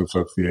Olympics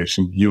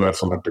Association,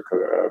 US Olympic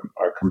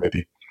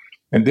Committee.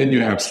 And then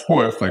you have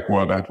sports like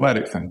World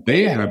Athletics, and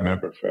they have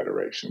member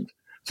federations.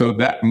 So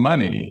that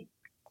money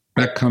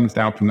that comes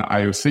down from the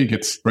IOC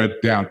gets spread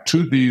down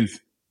to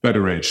these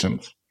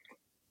federations.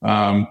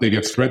 They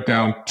get spread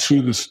down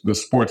to the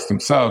sports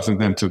themselves and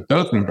then to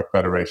those member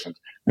federations.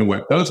 And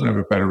what those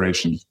member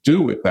federations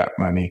do with that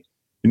money,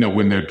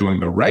 when they're doing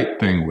the right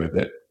thing with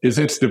it, is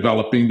it's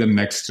developing the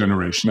next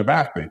generation of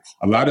athletes.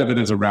 A lot of it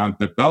is around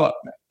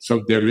development.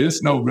 So there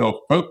is no real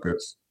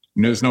focus,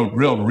 and there's no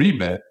real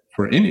remit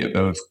for any of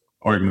those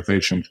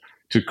organizations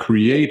to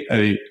create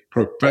a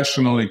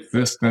professional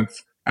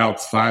existence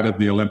outside of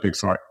the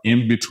Olympics or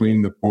in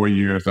between the 4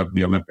 years of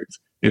the Olympics.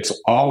 It's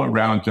all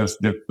around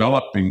just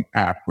developing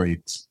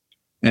athletes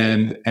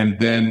and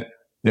then,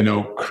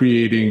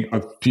 creating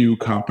a few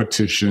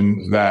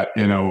competitions that,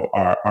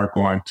 are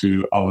going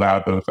to allow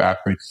those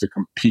athletes to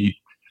compete,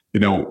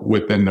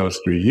 within those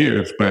 3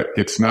 years. But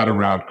it's not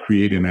around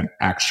creating an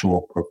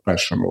actual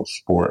professional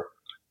sport.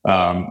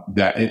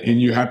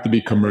 And you have to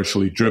be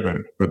commercially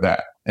driven for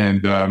that.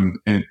 And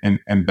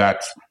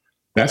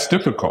that's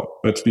difficult.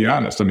 Let's be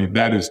honest. I mean,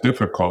 that is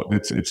difficult.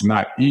 It's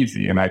not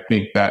easy. And I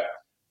think that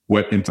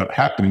what ends up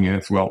happening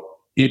is, well,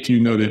 if you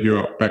know that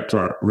you're, back to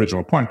our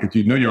original point, if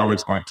you know you're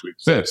always going to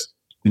exist,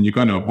 then you're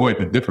going to avoid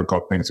the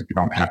difficult things if you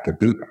don't have to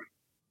do them.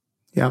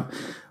 Yeah.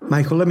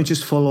 Michael, let me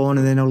just follow on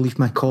and then I'll leave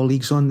my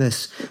colleagues on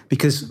this,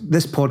 because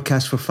this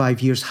podcast for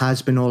 5 years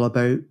has been all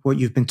about what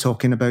you've been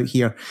talking about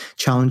here,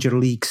 challenger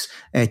leagues,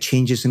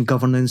 changes in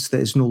governance that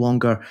is no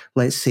longer,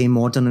 let's say,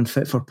 modern and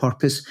fit for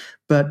purpose.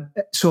 But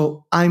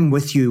so I'm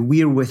with you.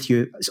 We're with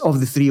you. Of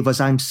the three of us,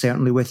 I'm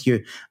certainly with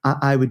you.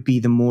 I would be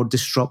the more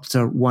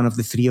disruptor one of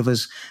the three of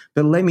us.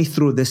 But let me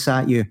throw this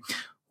at you.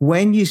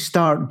 When you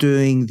start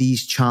doing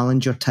these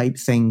challenger type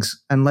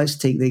things, and let's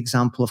take the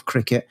example of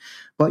cricket,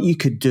 but you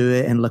could do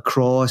it in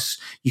lacrosse,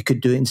 you could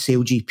do it in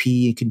SailGP,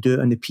 you could do it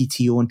in the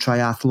PTO and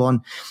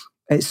triathlon.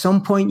 At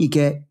some point you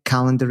get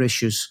calendar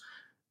issues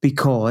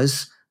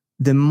because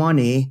the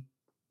money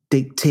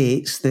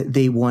dictates that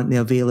they want the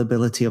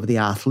availability of the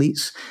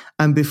athletes.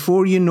 And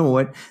before you know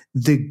it,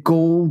 the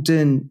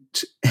golden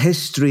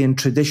history and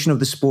tradition of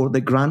the sport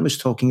that Grant was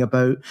talking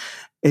about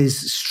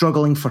is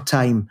struggling for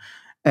time.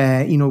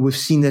 We've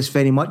seen this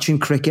very much in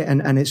cricket,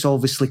 and it's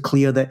obviously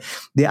clear that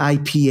the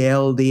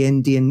IPL, the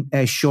Indian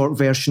short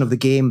version of the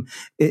game,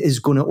 is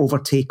going to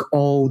overtake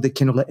all the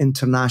kind of like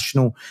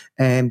international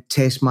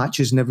test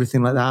matches and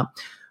everything like that.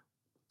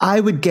 I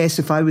would guess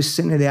if I was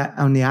sitting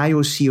on the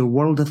IOC or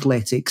World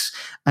Athletics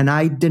and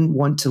I didn't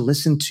want to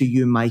listen to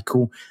you,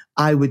 Michael,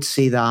 I would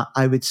say that.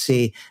 I would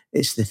say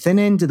it's the thin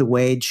end of the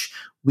wedge.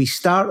 We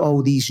start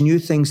all these new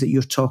things that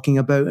you're talking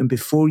about, and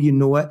before you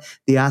know it,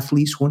 the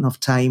athletes won't have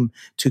time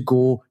to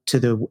go to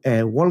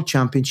the World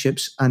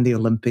Championships and the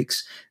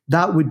Olympics.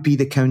 That would be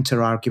the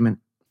counter argument.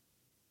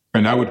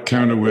 And I would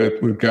counter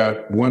with, we've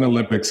got one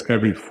Olympics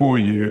every 4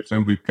 years,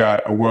 and we've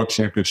got a World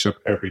Championship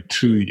every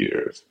 2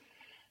 years.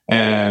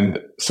 And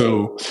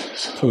so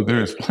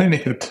there's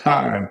plenty of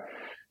time,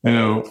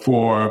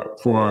 for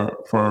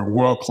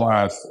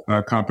world-class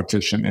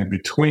competition in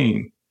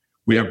between.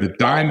 We have the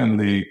Diamond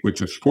League,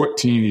 which is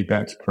 14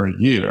 events per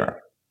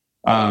year.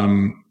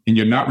 And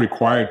you're not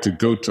required to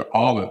go to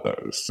all of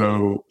those.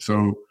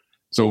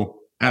 So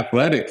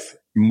athletics,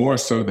 more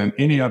so than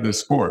any other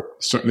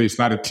sport, certainly it's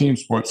not a team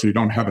sport, so you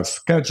don't have a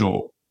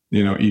schedule,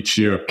 each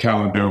year of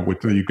calendar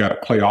with you've got to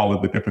play all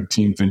of the different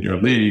teams in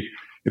your league.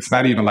 It's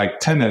not even like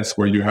tennis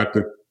where you have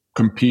to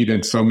compete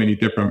in so many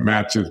different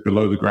matches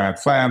below the Grand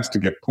Slams to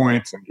get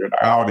points, and you're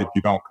out if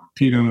you don't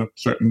compete in a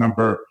certain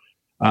number.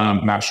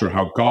 Not sure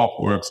how golf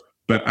works.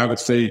 But I would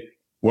say,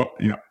 well,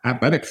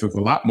 athletics is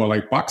a lot more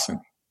like boxing.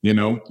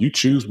 You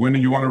choose when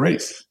you want to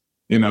race.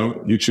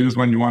 You choose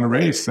when you want to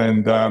race.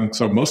 And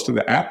so most of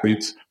the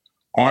athletes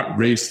aren't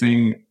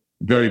racing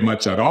very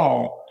much at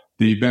all.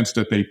 The events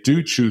that they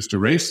do choose to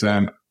race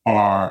in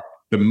the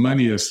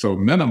money is so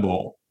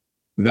minimal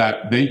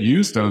that they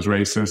use those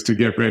races to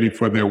get ready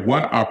for their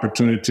one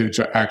opportunity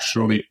to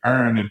actually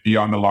earn and be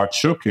on the large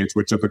showcase,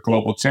 which is a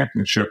global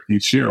championship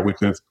each year,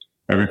 which is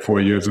every 4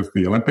 years is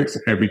the Olympics,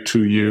 every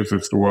 2 years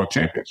is the World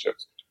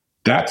Championships.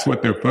 That's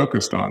what they're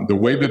focused on. The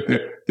way that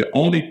the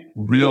only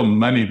real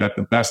money that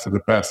the best of the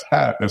best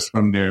have is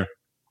from their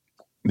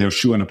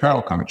shoe and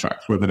apparel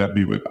contracts, whether that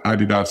be with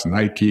Adidas,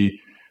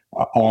 Nike,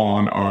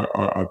 On,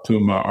 or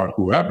Puma, or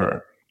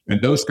whoever.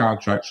 And those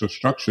contracts are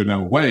structured in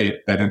a way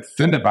that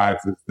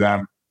incentivizes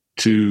them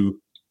to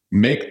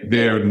make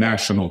their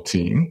national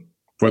team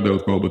for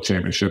those global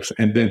championships,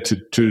 and then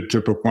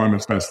to perform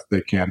as best as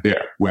they can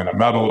there, win a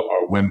medal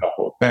or win the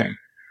whole thing.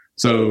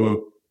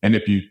 So, and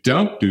if you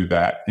don't do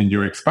that and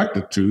you're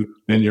expected to,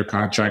 then your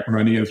contract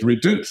money is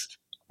reduced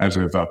as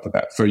a result of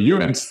that. So you're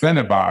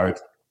incentivized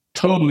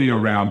totally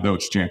around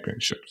those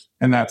championships,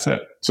 and that's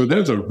it. So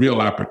there's a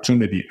real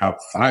opportunity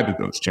outside of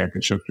those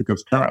championships,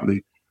 because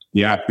currently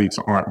the athletes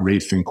aren't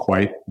racing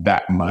quite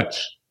that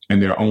much,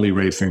 and they're only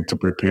racing to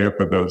prepare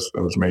for those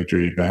major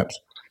events.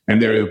 And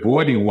they're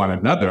avoiding one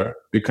another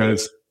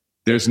because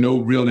there's no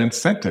real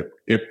incentive.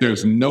 If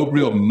there's no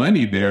real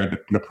money there,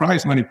 the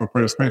prize money for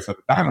first place at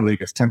the Diamond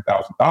League is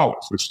 $10,000,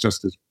 which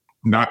just is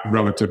not,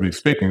 relatively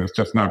speaking, it's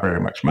just not very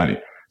much money.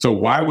 So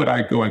why would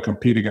I go and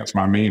compete against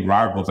my main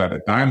rivals at a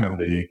Diamond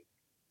League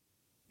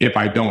if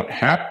I don't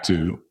have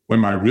to, when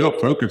my real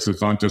focus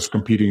is on just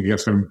competing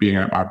against them, being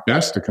at my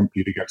best to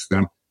compete against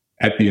them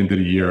at the end of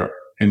the year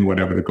in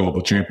whatever the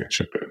global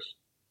championship is?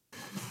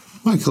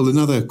 Michael,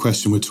 another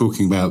question. We're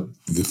talking about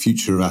the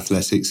future of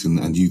athletics,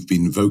 and you've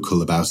been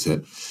vocal about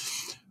it.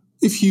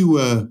 If you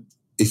were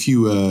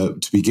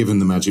to be given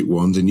the magic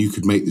wand and you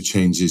could make the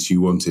changes you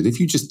wanted, if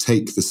you just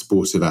take the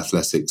sport of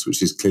athletics,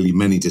 which is clearly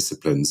many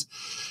disciplines,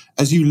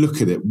 as you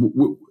look at it,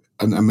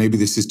 and maybe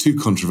this is too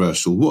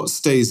controversial, what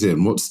stays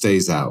in, what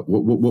stays out,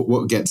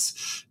 what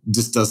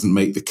just doesn't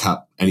make the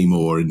cut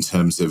anymore in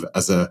terms of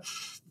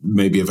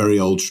maybe a very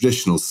old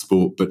traditional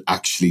sport, but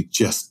actually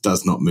just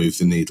does not move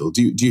the needle?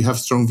 Do you have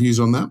strong views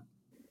on that?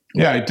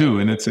 Yeah, I do.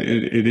 And it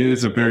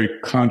is a very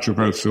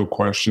controversial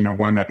question, and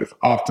one that is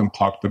often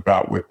talked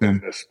about within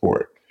the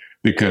sport,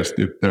 because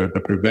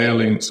the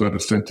prevailing sort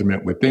of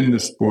sentiment within the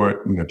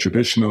sport, and the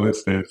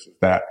traditionalists, is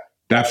that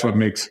that's what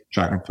makes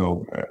track and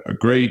field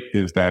great,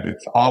 is that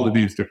it's all of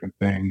these different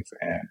things.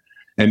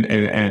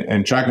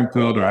 And track and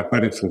field or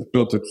athletics has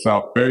built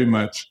itself very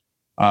much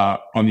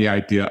on the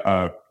idea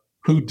of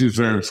who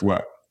deserves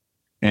what.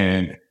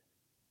 And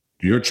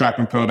you're a track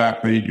and field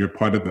athlete, you're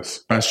part of the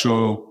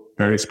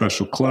very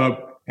special club,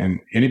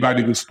 and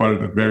anybody who's part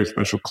of a very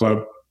special club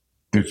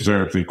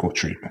deserves equal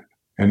treatment.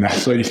 And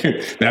that's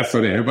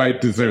what everybody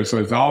deserves. So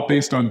it's all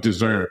based on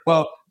deserve.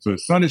 Well, so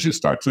as soon as you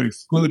start to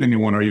exclude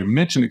anyone, or you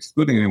mention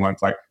excluding anyone,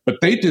 it's like,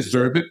 but they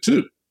deserve it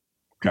too.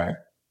 Okay.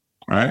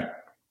 Right.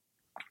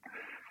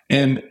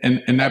 And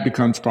that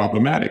becomes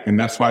problematic. And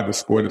that's why the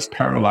sport is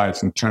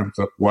paralyzed in terms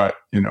of what,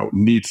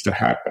 needs to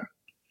happen.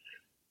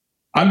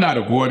 I'm not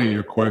avoiding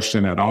your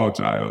question at all,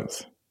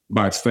 Giles,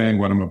 by saying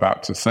what I'm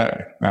about to say.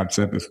 I've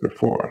said this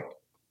before.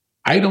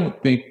 I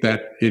don't think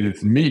that it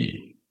is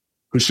me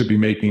who should be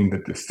making the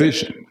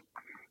decision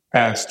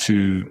as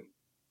to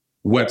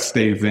what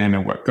stays in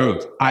and what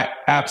goes. I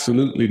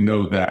absolutely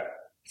know that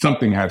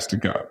something has to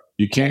go.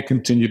 You can't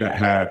continue to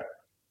have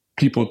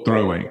people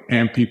throwing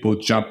and people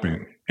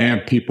jumping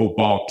and people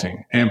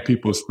vaulting and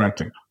people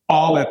sprinting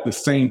all at the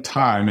same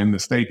time in the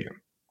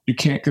stadium. You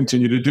can't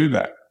continue to do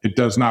that. It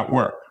does not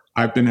work.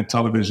 I've been in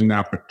television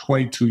now for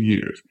 22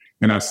 years,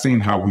 and I've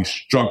seen how we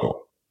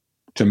struggle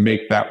to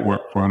make that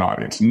work for an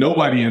audience.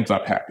 Nobody ends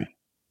up happy.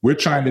 We're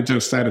trying to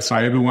just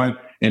satisfy everyone,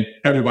 and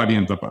everybody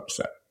ends up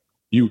upset.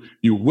 You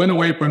went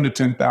away from the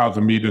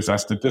 10,000 meters,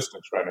 that's the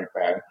distance running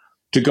fan,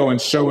 to go and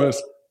show us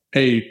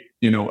a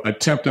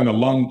attempt on a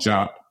long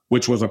jump,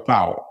 which was a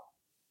foul.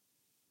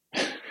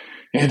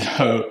 And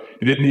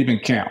it didn't even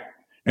count.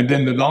 And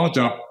then the long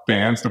jump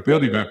fans, the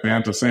field event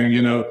fans, are saying,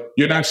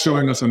 you're not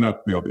showing us enough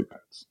field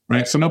events,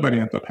 right? So nobody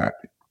ends up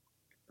happy.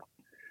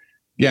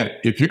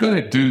 Yet, if you're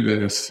going to do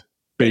this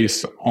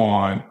based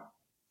on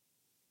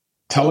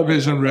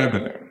television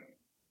revenue,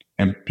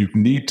 and you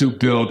need to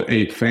build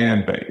a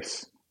fan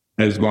base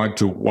that is going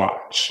to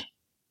watch.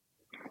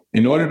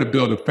 In order to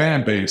build a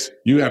fan base,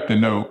 you have to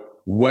know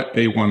what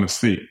they want to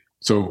see.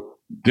 So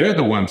they're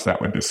the ones that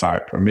would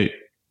decide for me.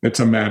 It's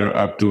a matter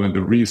of doing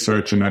the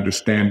research and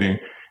understanding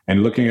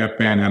and looking at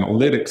fan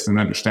analytics and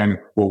understanding,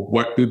 well,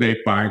 what do they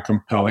find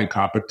compelling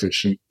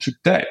competition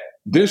today?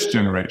 This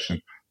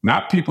generation,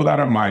 not people that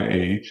are my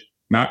age,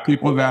 not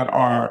people that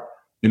are,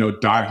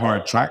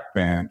 diehard track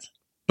fans,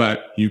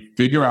 but you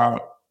figure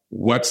out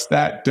what's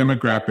that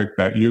demographic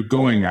that you're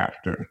going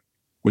after,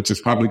 which is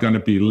probably going to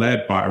be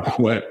led by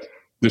what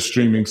the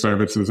streaming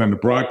services and the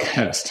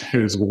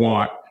broadcasters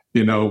want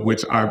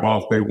which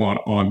eyeballs they want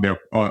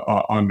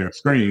on their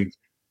screens.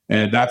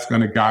 And that's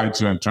going to guide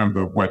you in terms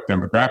of what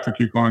demographic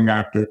you're going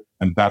after.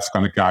 And that's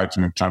going to guide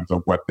you in terms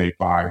of what they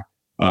find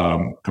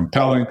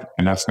compelling.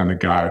 And that's going to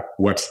guide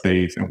what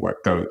stays and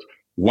what goes.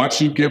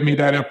 Once you give me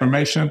that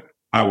information,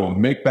 I will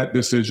make that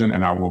decision,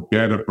 and I will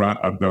bear the brunt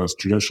of those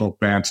traditional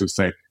fans who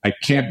say, I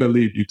can't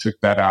believe you took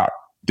that out.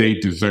 They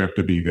deserve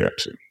to be there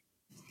too.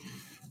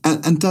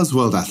 And does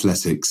World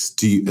Athletics,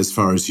 as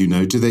far as you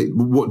know,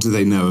 what do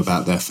they know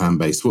about their fan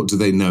base? What do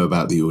they know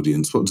about the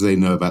audience? What do they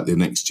know about the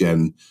next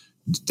gen?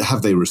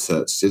 Have they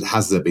researched it?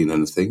 Has there been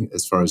anything,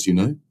 as far as you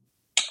know?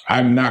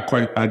 I'm not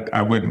quite.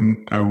 I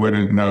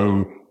wouldn't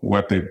know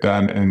what they've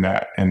done in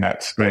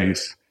that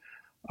space.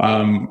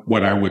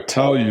 What I would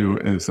tell you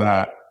is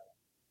that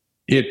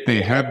if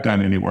they have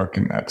done any work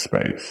in that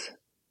space,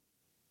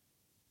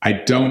 I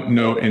don't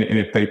know, and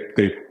if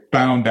they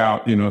found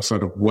out,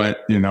 sort of what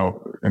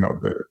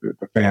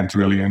the fans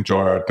really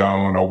enjoy or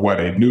don't, or what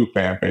a new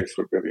fan base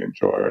would really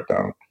enjoy or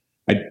don't.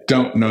 I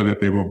don't know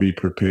that they will be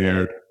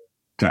prepared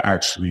to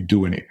actually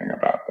do anything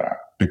about that,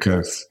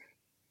 because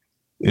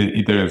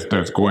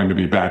there's going to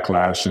be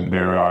backlash, and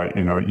there are,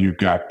 you've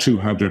got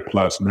 200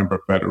 plus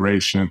member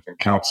federations and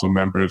council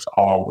members,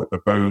 all with a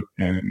vote,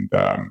 and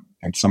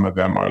some of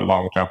them are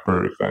long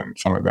jumpers, and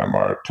some of them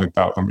are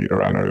 10,000 meter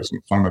runners,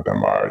 and some of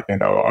them are,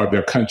 or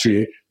their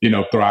country,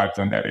 thrives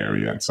in that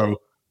area, and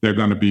so they're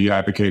going to be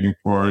advocating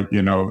for,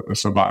 the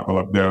survival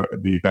of the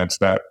events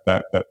that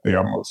they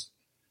are most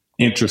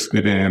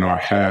interested in or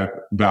have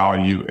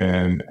value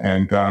in,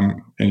 and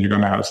you're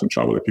going to have some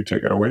trouble if you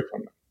take it away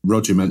from them.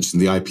 Roger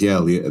mentioned the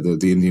IPL,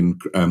 the Indian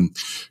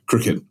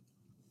cricket.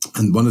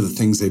 And one of the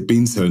things they've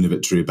been so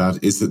innovatory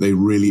about is that they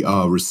really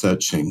are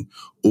researching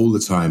all the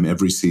time,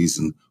 every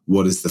season,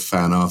 what is the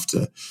fan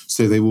after.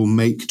 So they will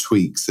make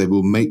tweaks, they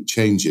will make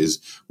changes,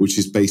 which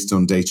is based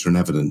on data and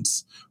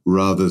evidence,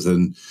 rather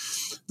than,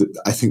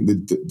 I think,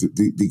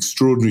 the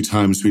extraordinary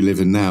times we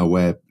live in now,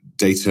 where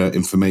data,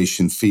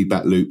 information,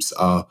 feedback loops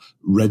are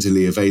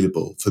readily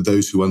available for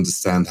those who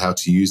understand how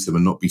to use them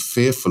and not be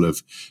fearful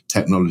of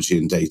technology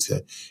and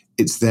data.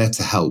 It's there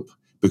to help,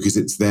 because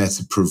it's there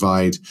to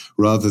provide,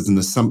 rather than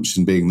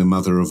assumption being the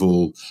mother of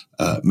all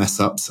mess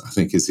ups, I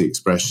think is the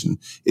expression,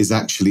 is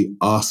actually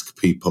ask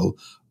people,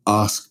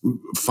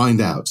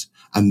 find out,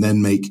 and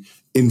then make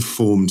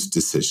informed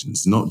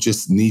decisions, not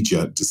just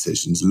knee-jerk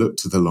decisions. Look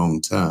to the long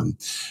term.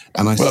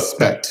 And I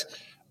suspect...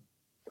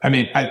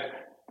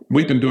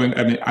 We've been doing,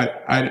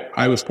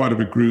 I was part of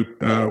a group,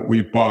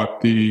 we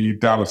bought the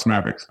Dallas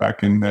Mavericks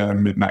back in the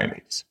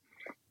mid-90s.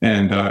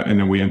 And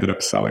then we ended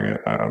up selling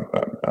it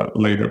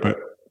later. But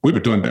we were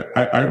doing that.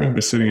 I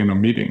remember sitting in the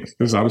meetings,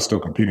 because I was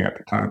still competing at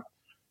the time,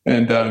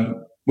 and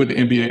with the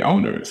NBA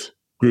owners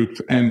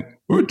groups. And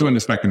we were doing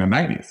this back in the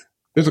 90s.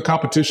 There's a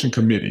competition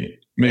committee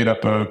made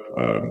up of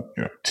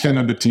 10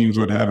 of the teams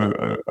would have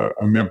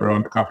a member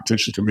on the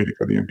competition committee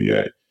for the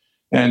NBA.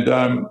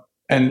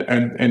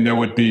 And there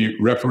would be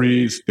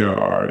referees, there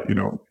are,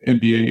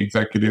 NBA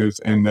executives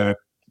and the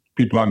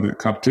people on the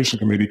competition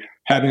committee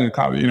having,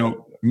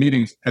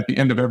 meetings at the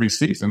end of every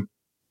season,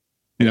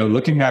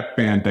 looking at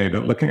fan data,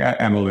 looking at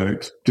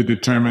analytics to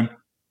determine,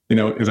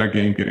 is our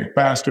game getting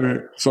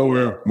faster,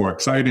 slower, more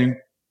exciting,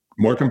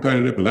 more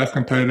competitive, less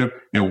competitive,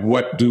 and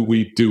what do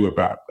we do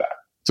about that?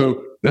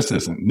 So this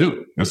isn't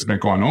new. This has been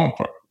going on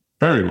for a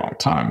very long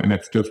time. And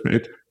it's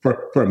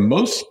for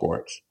most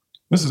sports,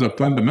 this is a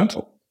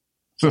fundamental.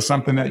 So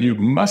something that you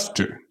must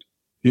do,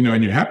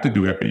 and you have to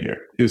do every year,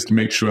 is to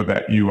make sure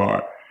that you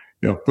are,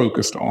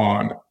 focused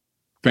on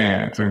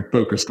fans and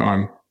focused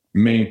on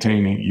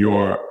maintaining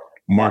your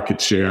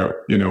market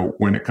share,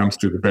 when it comes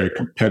to the very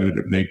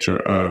competitive nature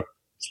of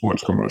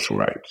sports commercial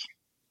rights.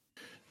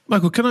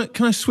 Michael,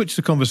 can I switch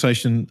the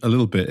conversation a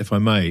little bit, if I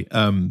may?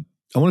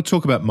 I want to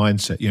talk about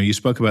mindset. You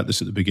spoke about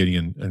this at the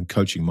beginning and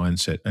coaching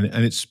mindset,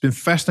 and it's been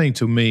fascinating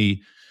to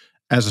me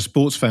as a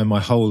sports fan my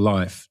whole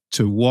life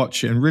to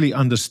watch and really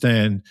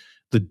understand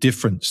the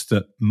difference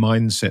that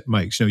mindset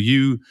makes.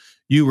 You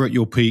were at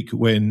your peak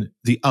when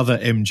the other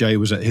MJ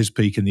was at his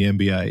peak in the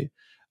NBA.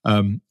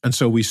 And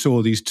so we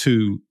saw these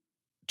two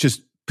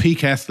just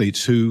peak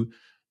athletes who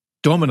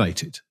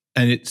dominated.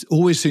 And it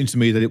always seems to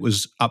me that it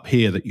was up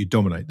here that you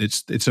dominate.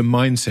 It's a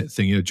mindset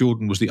thing.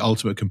 Jordan was the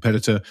ultimate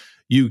competitor.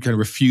 You kind of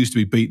refused to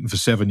be beaten for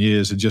 7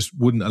 years and just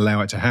wouldn't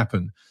allow it to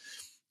happen.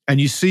 And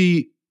you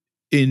see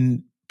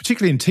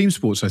particularly in team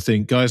sports, I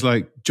think, guys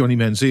like Johnny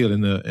Manziel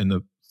in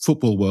the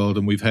football world,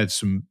 and we've had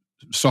some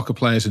soccer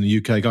players in the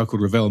UK, a guy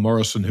called Ravel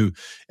Morrison, who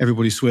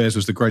everybody swears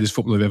was the greatest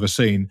footballer I've ever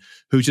seen,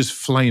 who just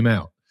flame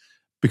out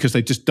because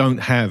they just don't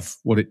have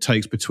what it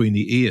takes between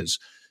the ears.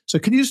 So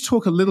can you just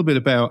talk a little bit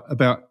about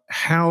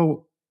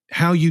how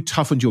you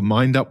toughened your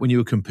mind up when you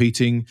were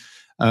competing,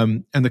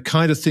 and the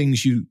kind of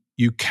things you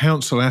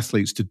counsel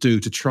athletes to do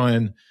to try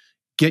and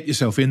get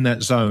yourself in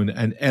that zone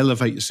and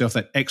elevate yourself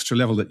that extra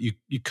level that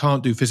you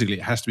can't do physically.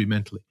 It has to be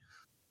mentally.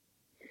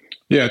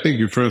 Yeah, I think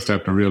you first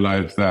have to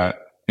realize that,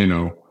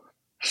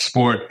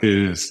 sport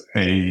is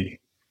a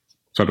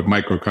sort of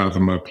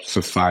microcosm of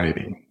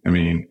society. I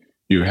mean,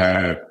 you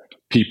have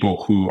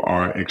people who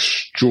are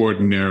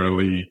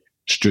extraordinarily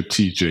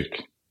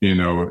strategic,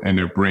 and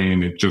their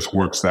brain, it just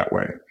works that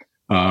way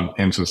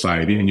in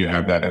society. And you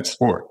have that in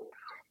sport.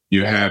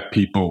 You have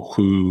people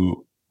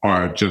who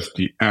are just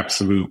the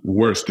absolute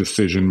worst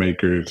decision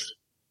makers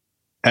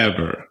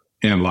ever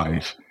in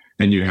life.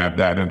 And you have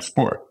that in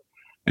sport.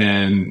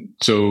 And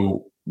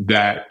so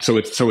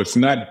it's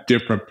not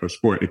different for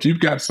sport. If you've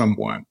got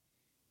someone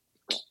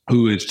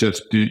who is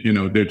just,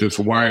 they're just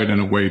wired in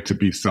a way to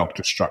be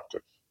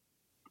self-destructive,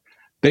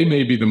 they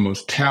may be the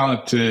most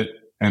talented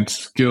and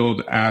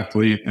skilled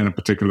athlete in a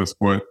particular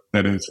sport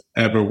that has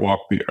ever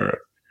walked the earth.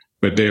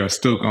 But they are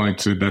still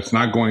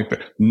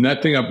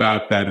nothing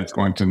about that is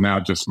going to now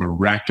just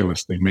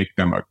miraculously make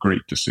them a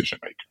great decision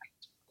maker.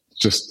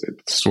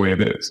 It's the way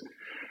it is.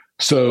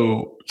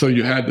 So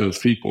you had those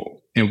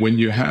people. And when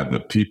you have the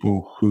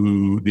people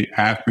the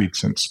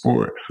athletes in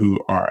sport who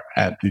are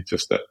at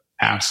just the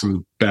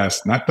absolute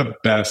best, not the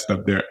best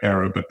of their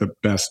era, but the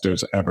best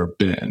there's ever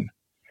been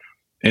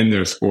in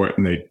their sport,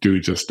 and they do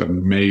just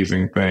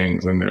amazing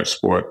things in their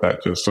sport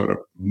that just sort of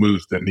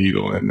moves the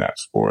needle in that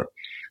sport.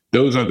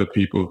 Those are the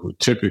people who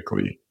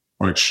typically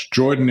are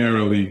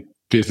extraordinarily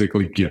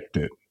physically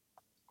gifted.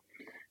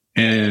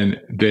 And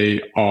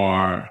they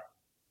are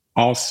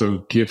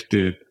also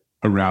gifted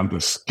around the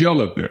skill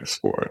of their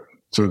sport.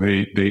 So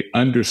they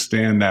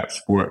understand that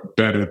sport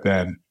better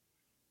than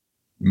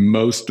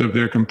most of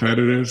their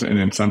competitors, and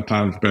then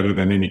sometimes better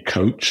than any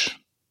coach.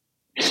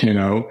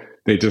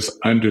 They just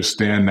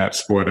understand that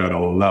sport at a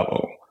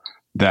level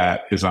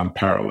that is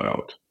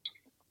unparalleled.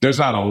 There's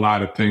not a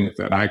lot of things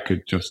that I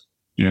could just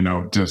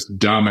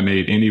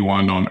dominate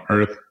anyone on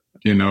earth,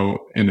 in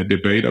a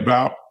debate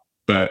about.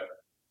 But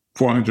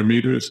 400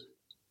 meters,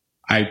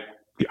 I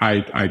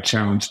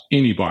challenge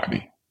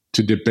anybody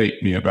to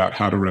debate me about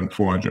how to run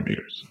 400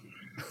 meters.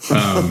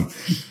 And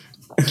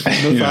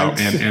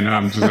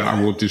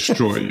I will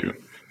destroy you.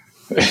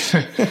 There's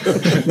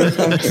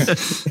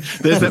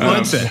that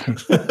mindset.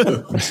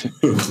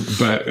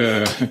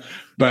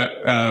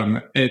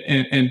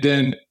 And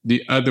then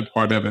the other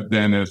part of it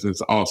then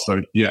is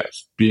also,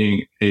 yes,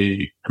 being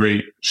a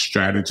great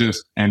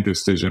strategist and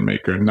decision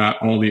maker, not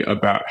only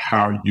about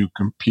how you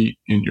compete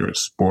in your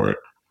sport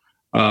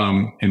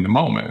in the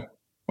moment.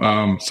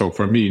 So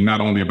for me,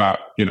 not only about,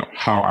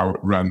 how I would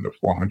run the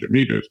 400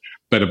 meters,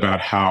 but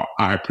about how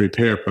I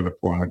prepare for the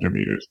 400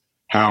 meters,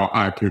 how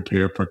I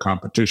prepare for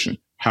competition,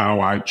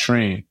 how I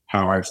train,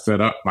 how I set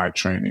up my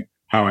training,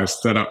 how I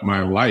set up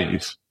my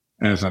life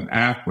as an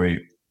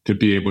athlete to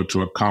be able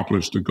to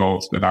accomplish the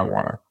goals that I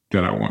want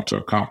to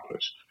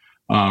accomplish.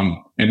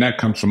 And that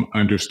comes from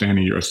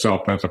understanding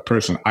yourself as a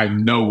person. I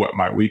know what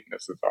my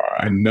weaknesses are.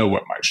 I know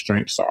what my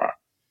strengths are.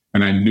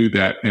 And I knew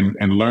that and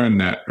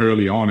learned that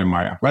early on in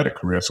my athletic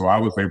career. So I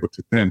was able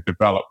to then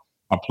develop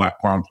a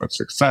platform for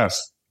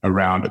success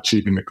around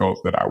achieving the goals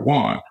that I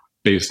want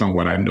based on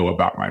what I know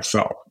about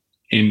myself.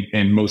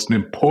 And most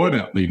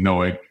importantly,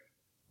 knowing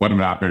what I'm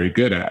not very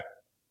good at,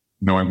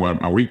 knowing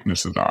what my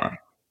weaknesses are.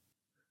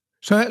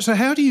 So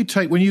how do you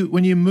take when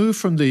you move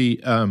from the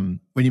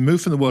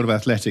world of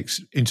athletics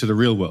into the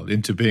real world,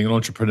 into being an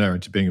entrepreneur,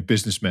 into being a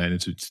businessman,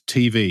 into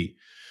TV?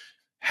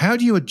 How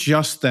do you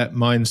adjust that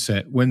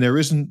mindset when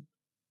there's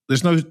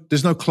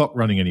no clock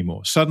running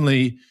anymore?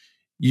 Suddenly,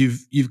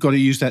 you've got to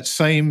use that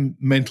same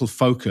mental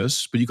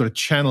focus, but you've got to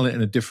channel it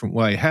in a different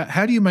way.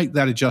 How do you make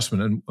that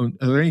adjustment? And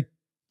are there any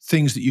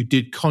things that you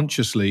did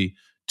consciously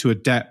to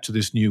adapt to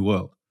this new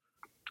world?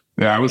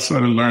 Yeah, I was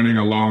sort of learning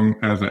along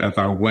as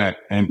I went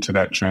into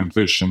that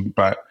transition.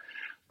 But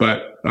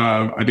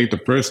I think the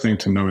first thing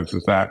to know is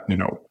that,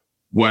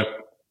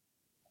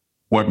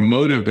 what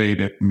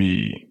motivated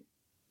me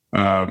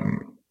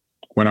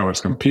when I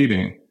was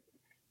competing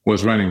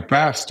was running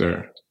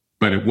faster,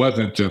 but it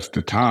wasn't just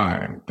the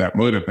time that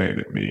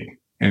motivated me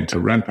and to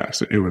run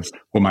faster. It was,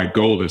 my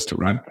goal is to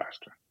run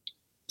faster.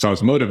 So I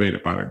was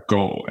motivated by the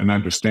goal and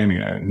understanding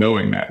that and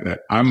knowing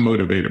that I'm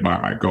motivated by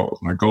my goals.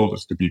 My goal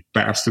is to be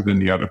faster than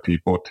the other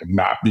people, to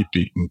not be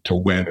beaten, to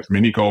win as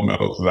many gold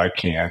medals as I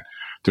can,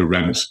 to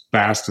run as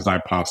fast as I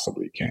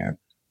possibly can.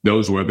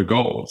 Those were the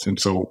goals. And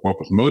so what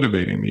was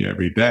motivating me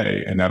every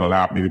day, and that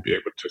allowed me to be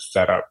able to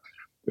set up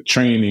the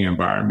training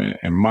environment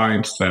and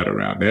mindset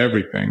around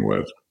everything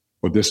was,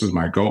 this is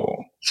my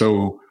goal.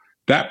 So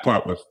that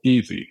part was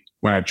easy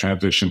when I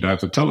transitioned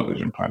as a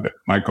television pundit.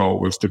 My goal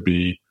was to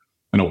be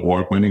an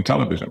award-winning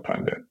television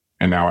pundit.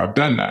 And now I've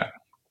done that.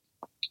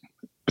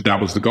 But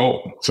that was the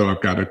goal. So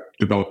I've got to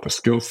develop the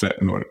skill set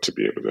in order to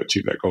be able to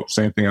achieve that goal.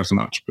 Same thing as an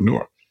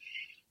entrepreneur.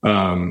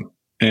 So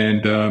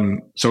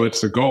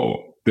it's the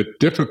goal. The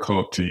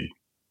difficulty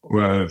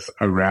was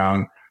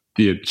around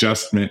the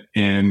adjustment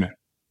in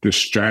the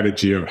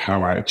strategy of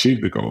how I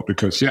achieve the goal.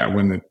 Because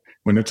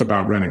when it's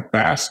about running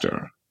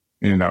faster,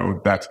 and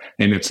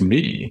it's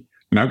me,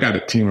 and I've got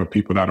a team of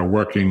people that are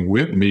working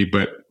with me,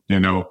 but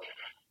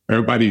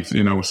everybody,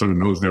 sort of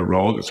knows their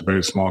role. It's a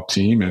very small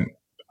team, and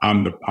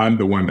I'm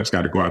the one that's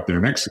got to go out there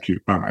and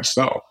execute by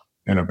myself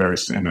in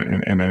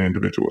an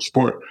individual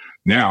sport.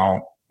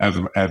 Now, as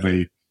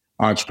a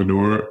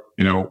entrepreneur,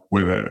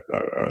 with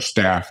a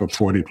staff of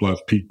 40 plus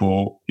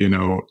people,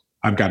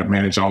 I've got to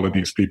manage all of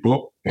these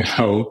people.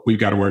 We've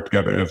got to work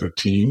together as a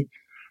team.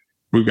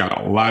 We've got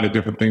a lot of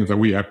different things that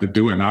we have to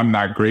do, and I'm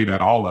not great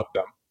at all of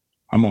them.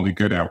 I'm only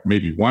good at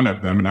maybe one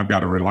of them, and I've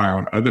got to rely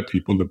on other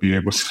people to be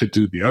able to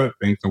do the other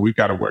things. And we've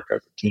got to work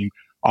as a team.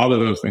 All of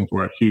those things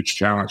were a huge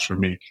challenge for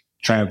me,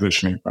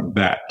 transitioning from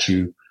that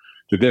to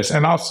this.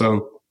 And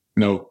also,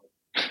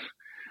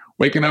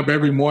 waking up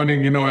every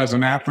morning, as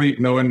an athlete,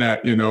 knowing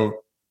that,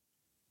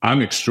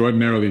 I'm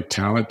extraordinarily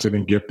talented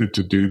and gifted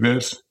to do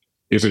this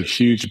is a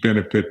huge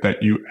benefit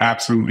that you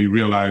absolutely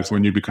realize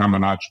when you become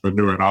an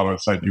entrepreneur, and all of a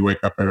sudden you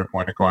wake up every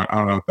morning going, I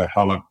don't know what the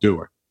hell I'm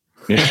doing.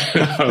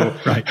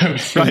 Right.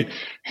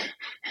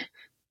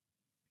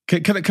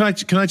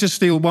 Can I just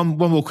steal one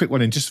more quick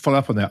one in, just to follow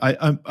up on that?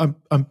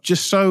 I'm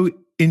just so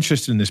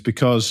interested in this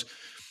because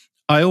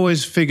I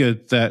always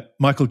figured that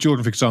Michael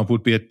Jordan, for example,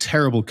 would be a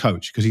terrible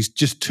coach because he's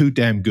just too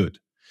damn good.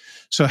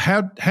 So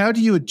how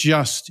do you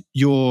adjust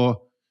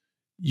your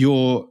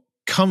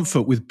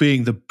comfort with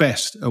being the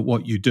best at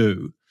what you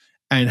do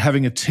and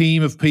having a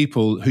team of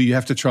people who you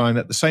have to try and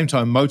at the same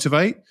time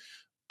motivate,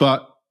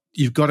 but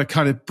you've got to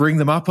kind of bring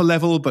them up a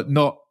level, but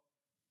not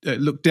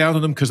look down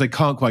on them because they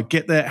can't quite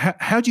get there?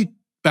 How do you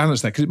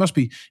balance that? Because it must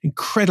be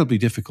incredibly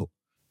difficult.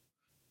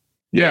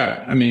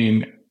 Yeah,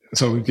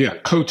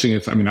 coaching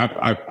is.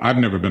 I've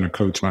never been a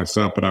coach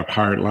myself, but I've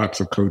hired lots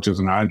of coaches,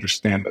 and I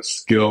understand the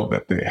skill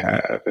that they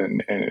have,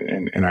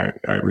 and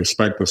I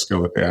respect the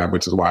skill that they have,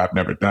 which is why I've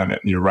never done it.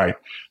 And you're right,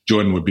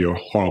 Jordan would be a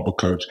horrible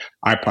coach.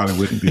 I probably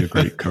wouldn't be a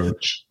great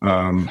coach,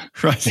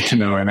 right?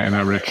 And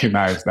I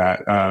recognize that.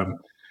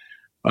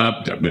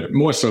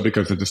 More so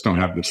because I just don't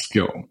have the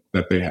skill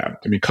that they have.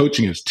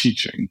 Coaching is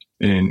teaching,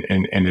 and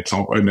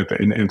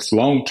it's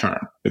long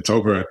term. It's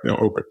over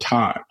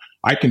time.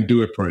 I can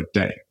do it for a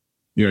day.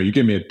 You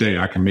give me a day,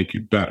 I can make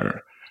you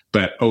better.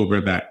 But over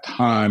that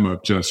time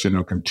of just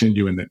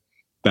continuing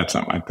that's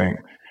not my thing.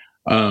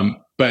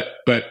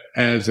 But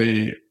as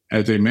a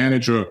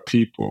manager of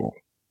people,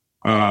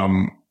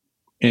 and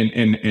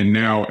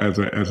now as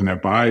an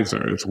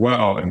advisor as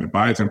well, and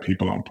advising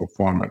people on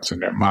performance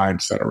and their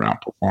mindset around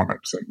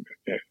performance.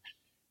 And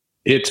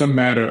it's a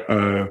matter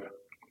of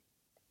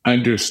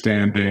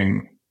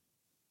understanding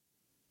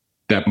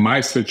that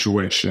my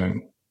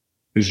situation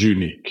is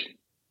unique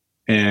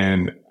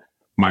and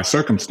my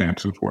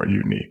circumstances were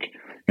unique.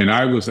 And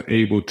I was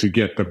able to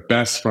get the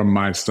best from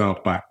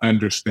myself by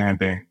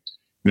understanding,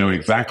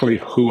 exactly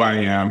who I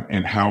am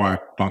and how I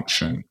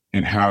function,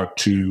 and how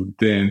to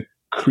then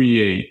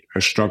create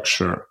a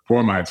structure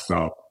for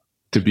myself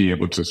to be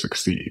able to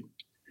succeed.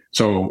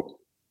 So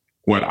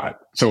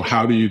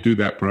how do you do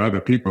that for other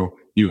people?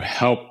 You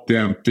help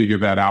them figure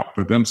that out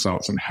for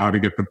themselves and how to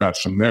get the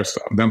best from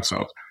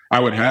themselves. I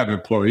would have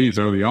employees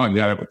early on,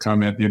 that would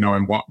come in,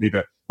 and want me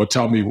to, well,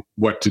 tell me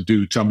what to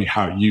do. Tell me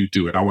how you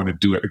do it. I want to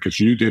do it because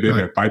you did it.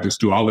 Right. If I just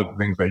do all of the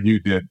things that you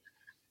did,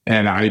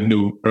 and I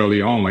knew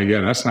early on,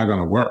 that's not going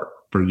to work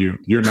for you.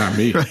 You're not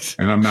me, right.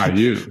 And I'm not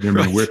you.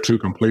 Right. We're two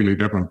completely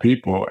different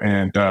people.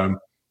 And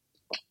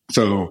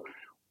so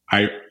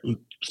I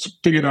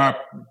figured out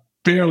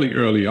fairly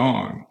early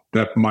on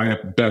that my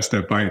best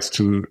advice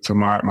to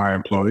my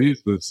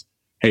employees was,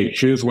 hey,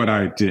 here's what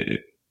I did.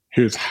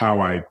 Here's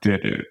how I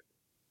did it.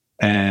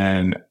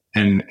 And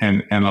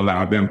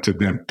allow them to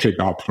then pick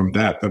up from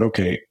that,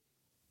 okay,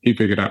 he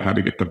figured out how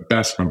to get the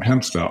best from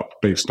himself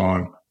based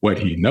on what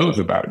he knows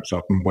about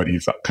himself and what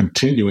he's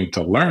continuing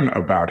to learn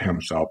about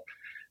himself.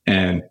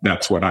 And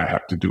that's what I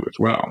have to do as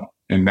well.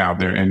 And now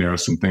there are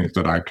some things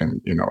that I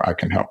can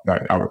help,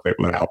 that I was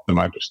able to help them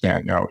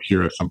understand,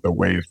 here are some of the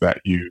ways that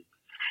you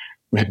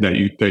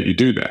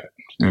do that,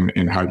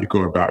 and how you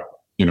go about,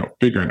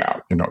 figuring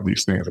out,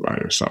 these things about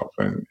yourself,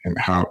 and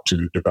how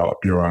to develop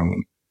your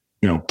own,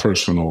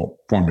 personal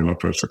formula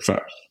for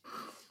success.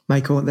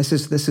 Michael, this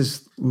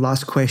is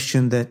last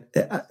question that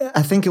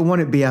I think I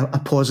want it to be a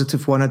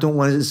positive one. I don't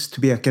want this to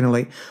be a kind of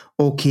like,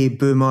 okay,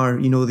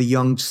 boomer, the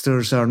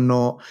youngsters are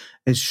not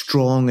as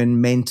strong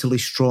and mentally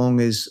strong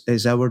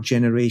as our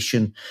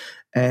generation.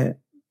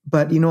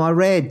 But, I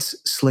read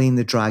Slaying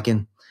the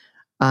Dragon,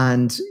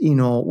 and,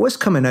 what's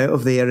coming out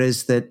of there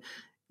is that,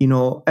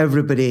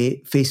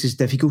 everybody faces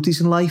difficulties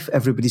in life.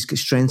 Everybody's got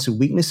strengths and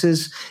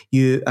weaknesses.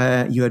 You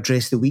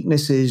address the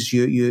weaknesses.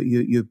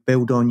 You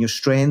build on your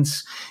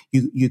strengths.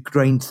 You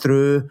grind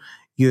through.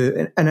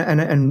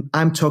 And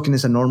I'm talking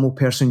as a normal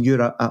person.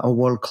 You're a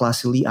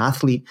world-class elite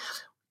athlete.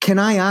 Can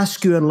I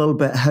ask you a little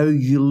bit how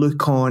you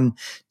look on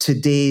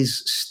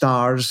today's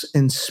stars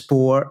in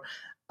sport,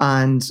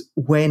 and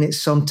when it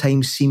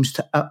sometimes seems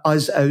to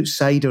us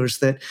outsiders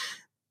that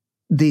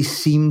they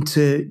seem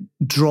to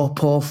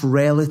drop off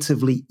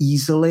relatively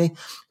easily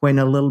when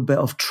a little bit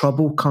of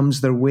trouble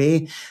comes their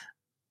way?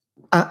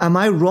 Am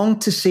I wrong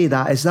to say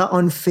that? Is that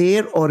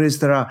unfair, or is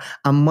there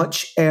a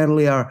much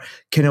earlier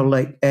kind of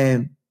like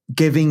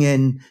giving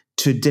in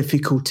to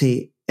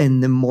difficulty in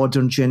the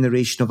modern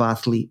generation of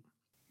athlete?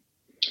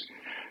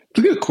 It's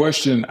a good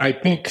question. I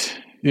think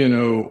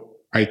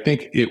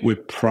it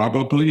would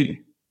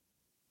probably,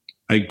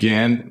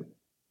 again,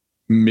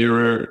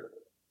 mirror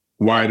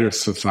wider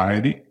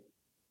society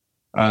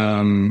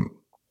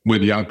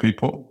with young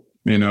people,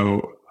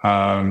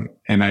 and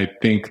I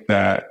think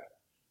that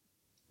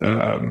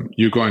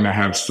you're going to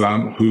have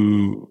some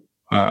who,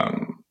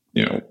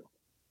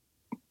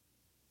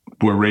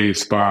 were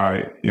raised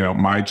by,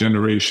 my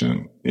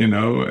generation,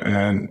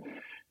 and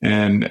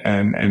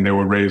they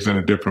were raised in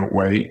a different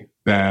way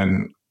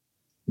than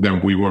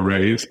we were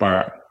raised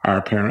by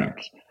our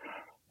parents.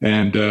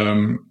 And,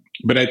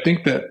 but I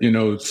think that,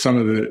 some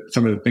of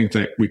the things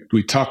that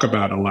we talk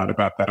about a lot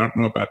about that, I don't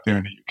know about there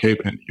in the UK,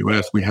 but in the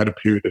US, we had a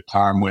period of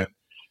time when,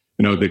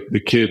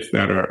 the kids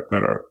that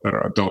are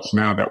adults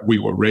now that we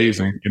were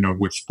raising,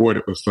 with sport,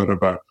 it was sort of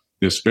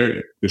this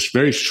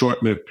very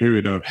short-lived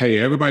period of, hey,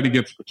 everybody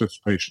gets a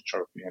participation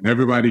trophy and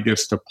everybody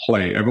gets to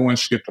play. Everyone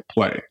should get to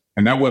play.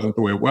 And that wasn't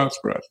the way it was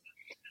for us.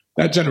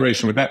 That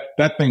generation,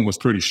 that thing was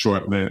pretty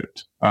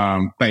short-lived,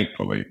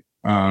 thankfully.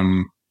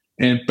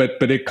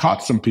 But it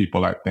caught some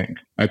people, I think.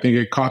 I think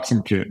it caught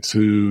some kids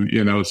who,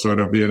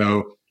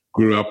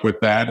 grew up with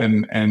that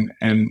and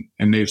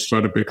they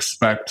sort of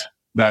expect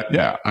that,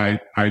 yeah,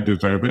 I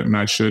deserve it and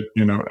I should,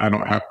 I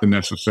don't have to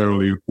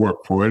necessarily work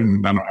for it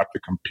and I don't have to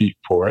compete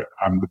for it.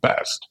 I'm the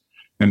best.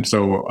 And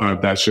so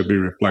that should be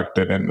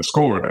reflected in the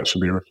score. That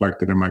should be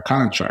reflected in my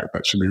contract.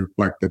 That should be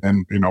reflected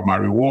in, my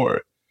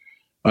reward.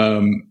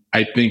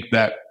 I think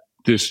that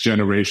this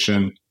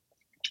generation,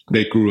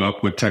 they grew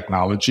up with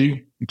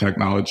technology.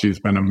 Technology has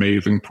been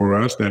amazing for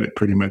us, that it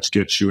pretty much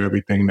gets you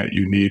everything that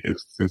you need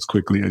as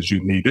quickly as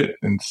you need it.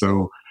 And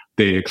so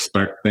they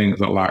expect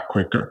things a lot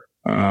quicker.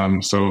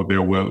 So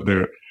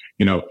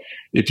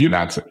if you're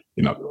not,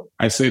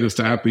 I say this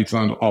to athletes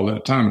all the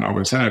time and I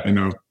always have,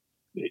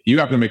 you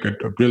have to make a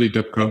really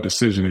difficult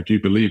decision if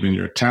you believe in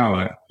your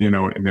talent,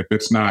 and if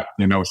it's not,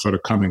 sort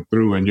of coming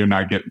through and you're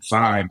not getting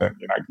signed, and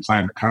you're not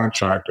signing the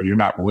contract or you're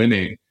not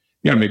winning,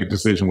 you got to make a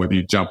decision whether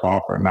you jump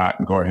off or not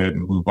and go ahead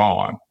and move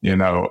on,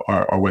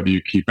 or whether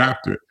you keep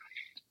after it.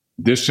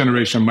 This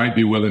generation might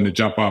be willing to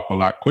jump off a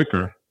lot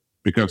quicker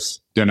because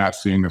they're not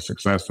seeing the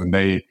success and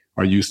they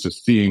are used to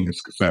seeing the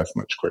success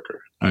much quicker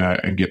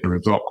and getting the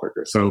result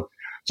quicker. So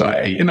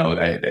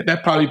that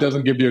probably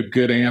doesn't give you a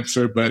good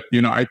answer, but,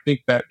 I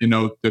think that,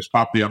 there's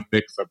probably a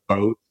mix of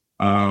both.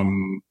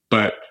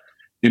 But,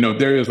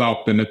 there is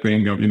often a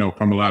thing of,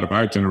 from a lot of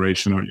our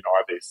generation, are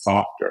they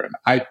softer?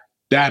 And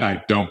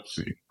I don't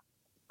see.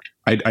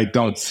 I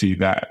don't see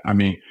that. I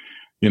mean,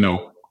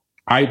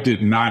 I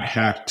did not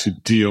have to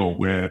deal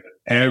with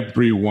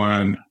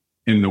everyone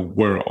in the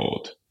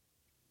world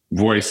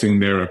voicing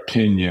their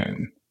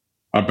opinion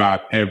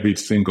about every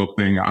single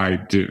thing I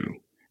do.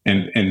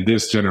 And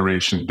this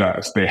generation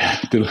does. They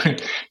have to,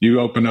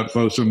 you open up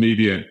social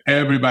media and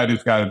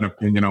everybody's got an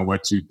opinion on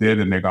what you did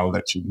and they're going to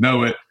let you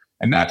know it.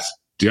 And that's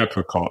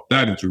difficult.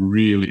 That is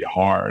really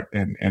hard.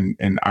 And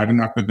I didn't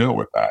have to deal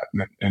with that.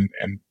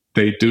 And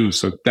they do.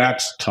 So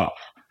that's tough.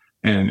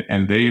 And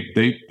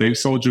they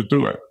soldier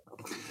through it.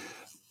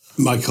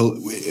 Michael,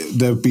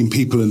 there have been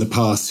people in the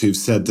past who've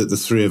said that the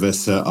three of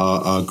us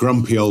are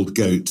grumpy old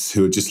goats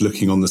who are just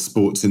looking on the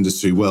sports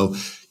industry. Well,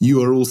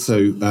 you are also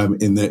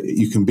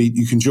you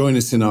can join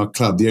us in our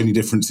club. The only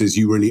difference is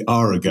you really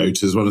are a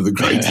goat, as one of the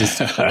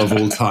greatest of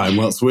all time.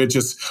 Whilst we're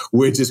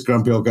just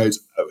grumpy old goats.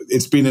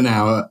 It's been an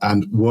hour,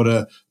 and what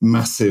a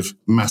massive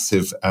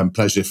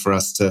pleasure for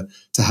us to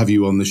have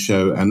you on the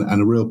show, and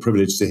a real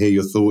privilege to hear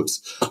your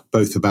thoughts,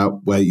 both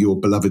about where your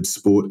beloved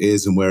sport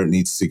is and where it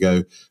needs to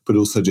go, but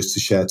also just to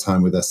share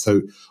time with us.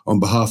 So on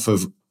behalf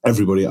of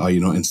everybody at Are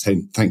You Not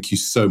Insane, thank you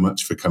so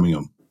much for coming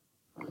on.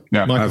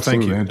 Yeah, Michael,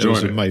 thank you. It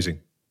was amazing.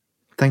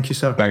 Thank you,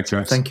 sir. Thanks,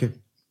 guys. Thank you.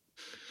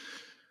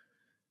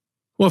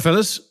 Well,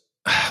 fellas,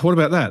 what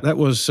about that? That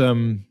was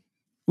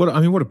what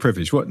a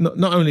privilege.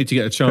 Not only to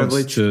get a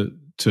chance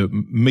to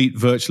meet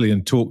virtually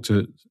and talk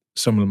to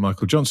someone like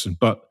Michael Johnson,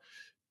 but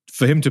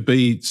for him to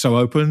be so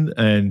open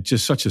and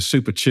just such a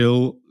super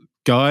chill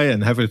guy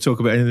and having to talk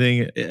about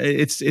anything.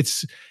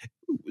 It's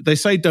they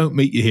say don't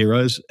meet your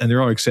heroes, and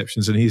there are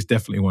exceptions, and he's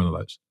definitely one of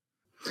those.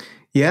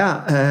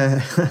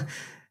 Yeah,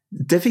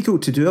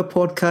 difficult to do a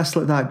podcast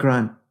like that,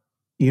 Grant.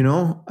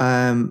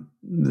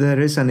 There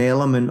is an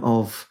element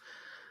of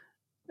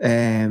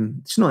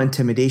it's not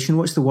intimidation.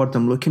 What's the word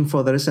I'm looking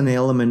for? There is an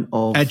element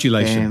of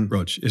adulation.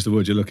 Rog, is the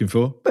word you're looking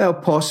for? Well,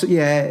 possibly,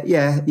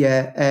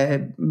 yeah.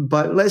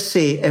 But let's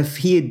say if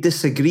he had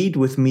disagreed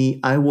with me,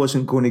 I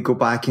wasn't going to go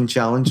back and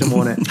challenge him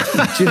on it.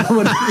 Do you know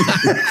what I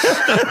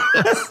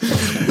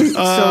mean? You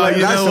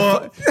know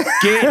what?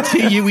 Get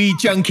to you, wee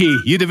junkie.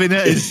 You'd have been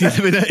at his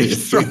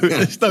throat.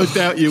 There's no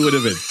doubt you would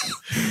have been.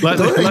 Like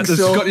the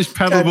Scottish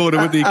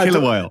paddleboarder with the killer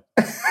whale.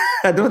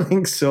 I don't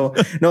think so.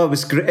 No, it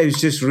was great. It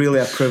was just really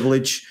a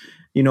privilege,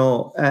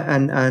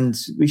 and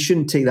we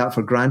shouldn't take that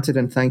for granted.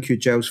 And thank you,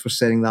 Giles, for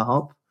setting that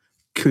up.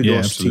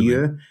 Kudos to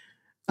you.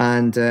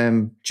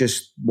 And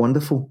just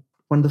wonderful.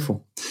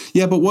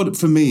 Yeah, but what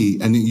for me,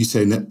 and you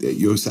say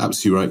you're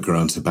absolutely right,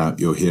 Grant, about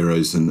your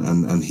heroes,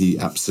 and he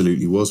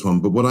absolutely was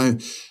one. But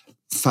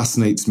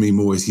fascinates me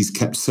more is he's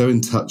kept so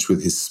in touch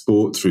with his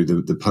sport through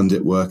the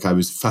pundit work. I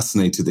was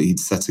fascinated that he'd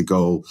set a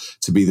goal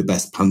to be the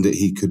best pundit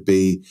he could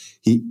be.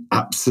 He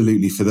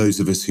absolutely, for those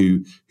of us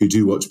who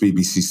do watch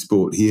BBC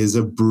Sport, he is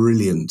a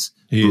brilliant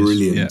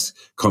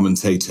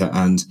commentator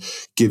and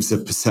gives a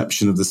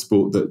perception of the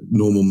sport that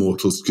normal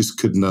mortals just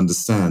couldn't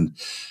understand.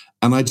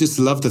 And I just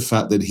love the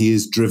fact that he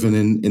is driven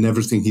in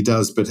everything he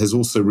does, but has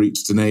also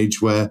reached an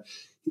age where,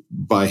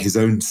 by his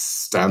own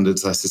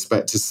standards, I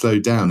suspect, has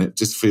slowed down. It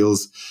just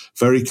feels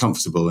very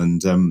comfortable.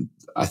 And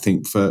I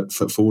think for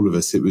all of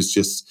us, it was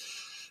just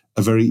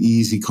a very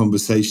easy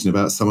conversation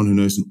about someone who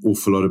knows an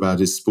awful lot about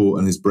his sport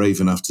and is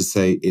brave enough to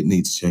say it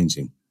needs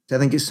changing. I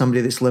think it's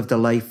somebody that's lived a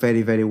life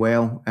very, very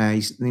well.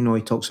 He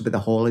talks about the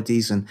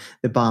holidays and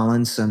the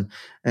balance and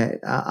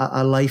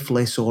a life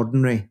less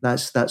ordinary.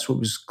 That's what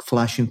was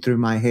flashing through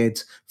my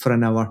head for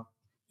an hour.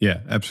 Yeah,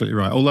 absolutely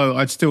right. Although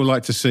I'd still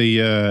like to see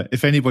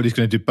if anybody's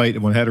going to debate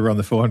him on how to run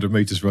the 400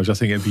 metres, Rog, I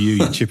think it'd be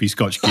you chippy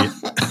Scotch git.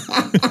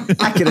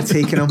 I could have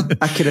taken him.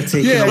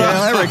 Yeah,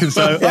 I reckon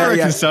so. I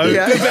reckon so.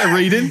 Yeah. Do a bit of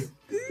reading.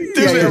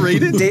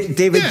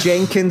 David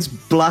Jenkins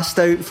blast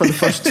out for the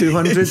first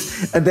 200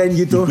 and then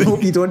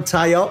hope you don't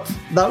tie up.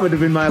 That would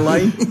have been my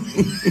line.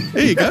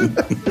 There you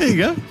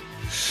go.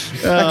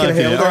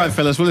 Okay. All right,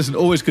 fellas. Well, listen,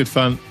 always good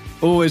fun.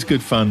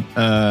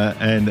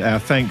 And our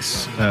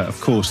thanks, of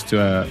course, to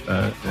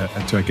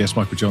our guest,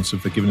 Michael Johnson,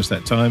 for giving us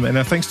that time. And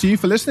our thanks to you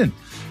for listening.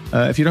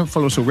 If you don't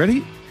follow us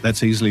already,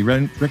 that's easily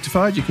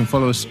rectified. You can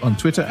follow us on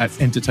Twitter at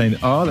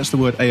EntertainR. That's the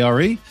word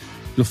ARE.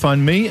 You'll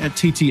find me at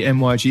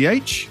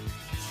TTMYGH.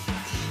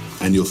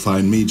 And you'll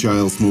find me,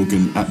 Giles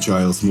Morgan, at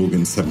Giles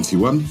Morgan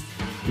 71.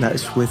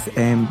 That's with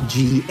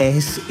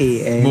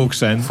GSAN.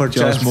 Morgsan. For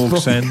Giles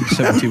Morgsan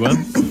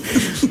 71.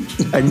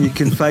 And you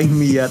can find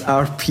me at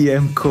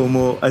RPM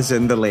Como, as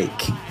in the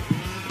lake.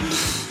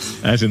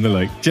 As in the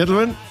lake.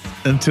 Gentlemen,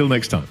 until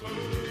next time.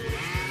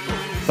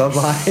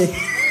 Bye-bye.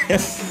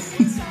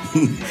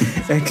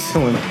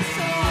 Excellent.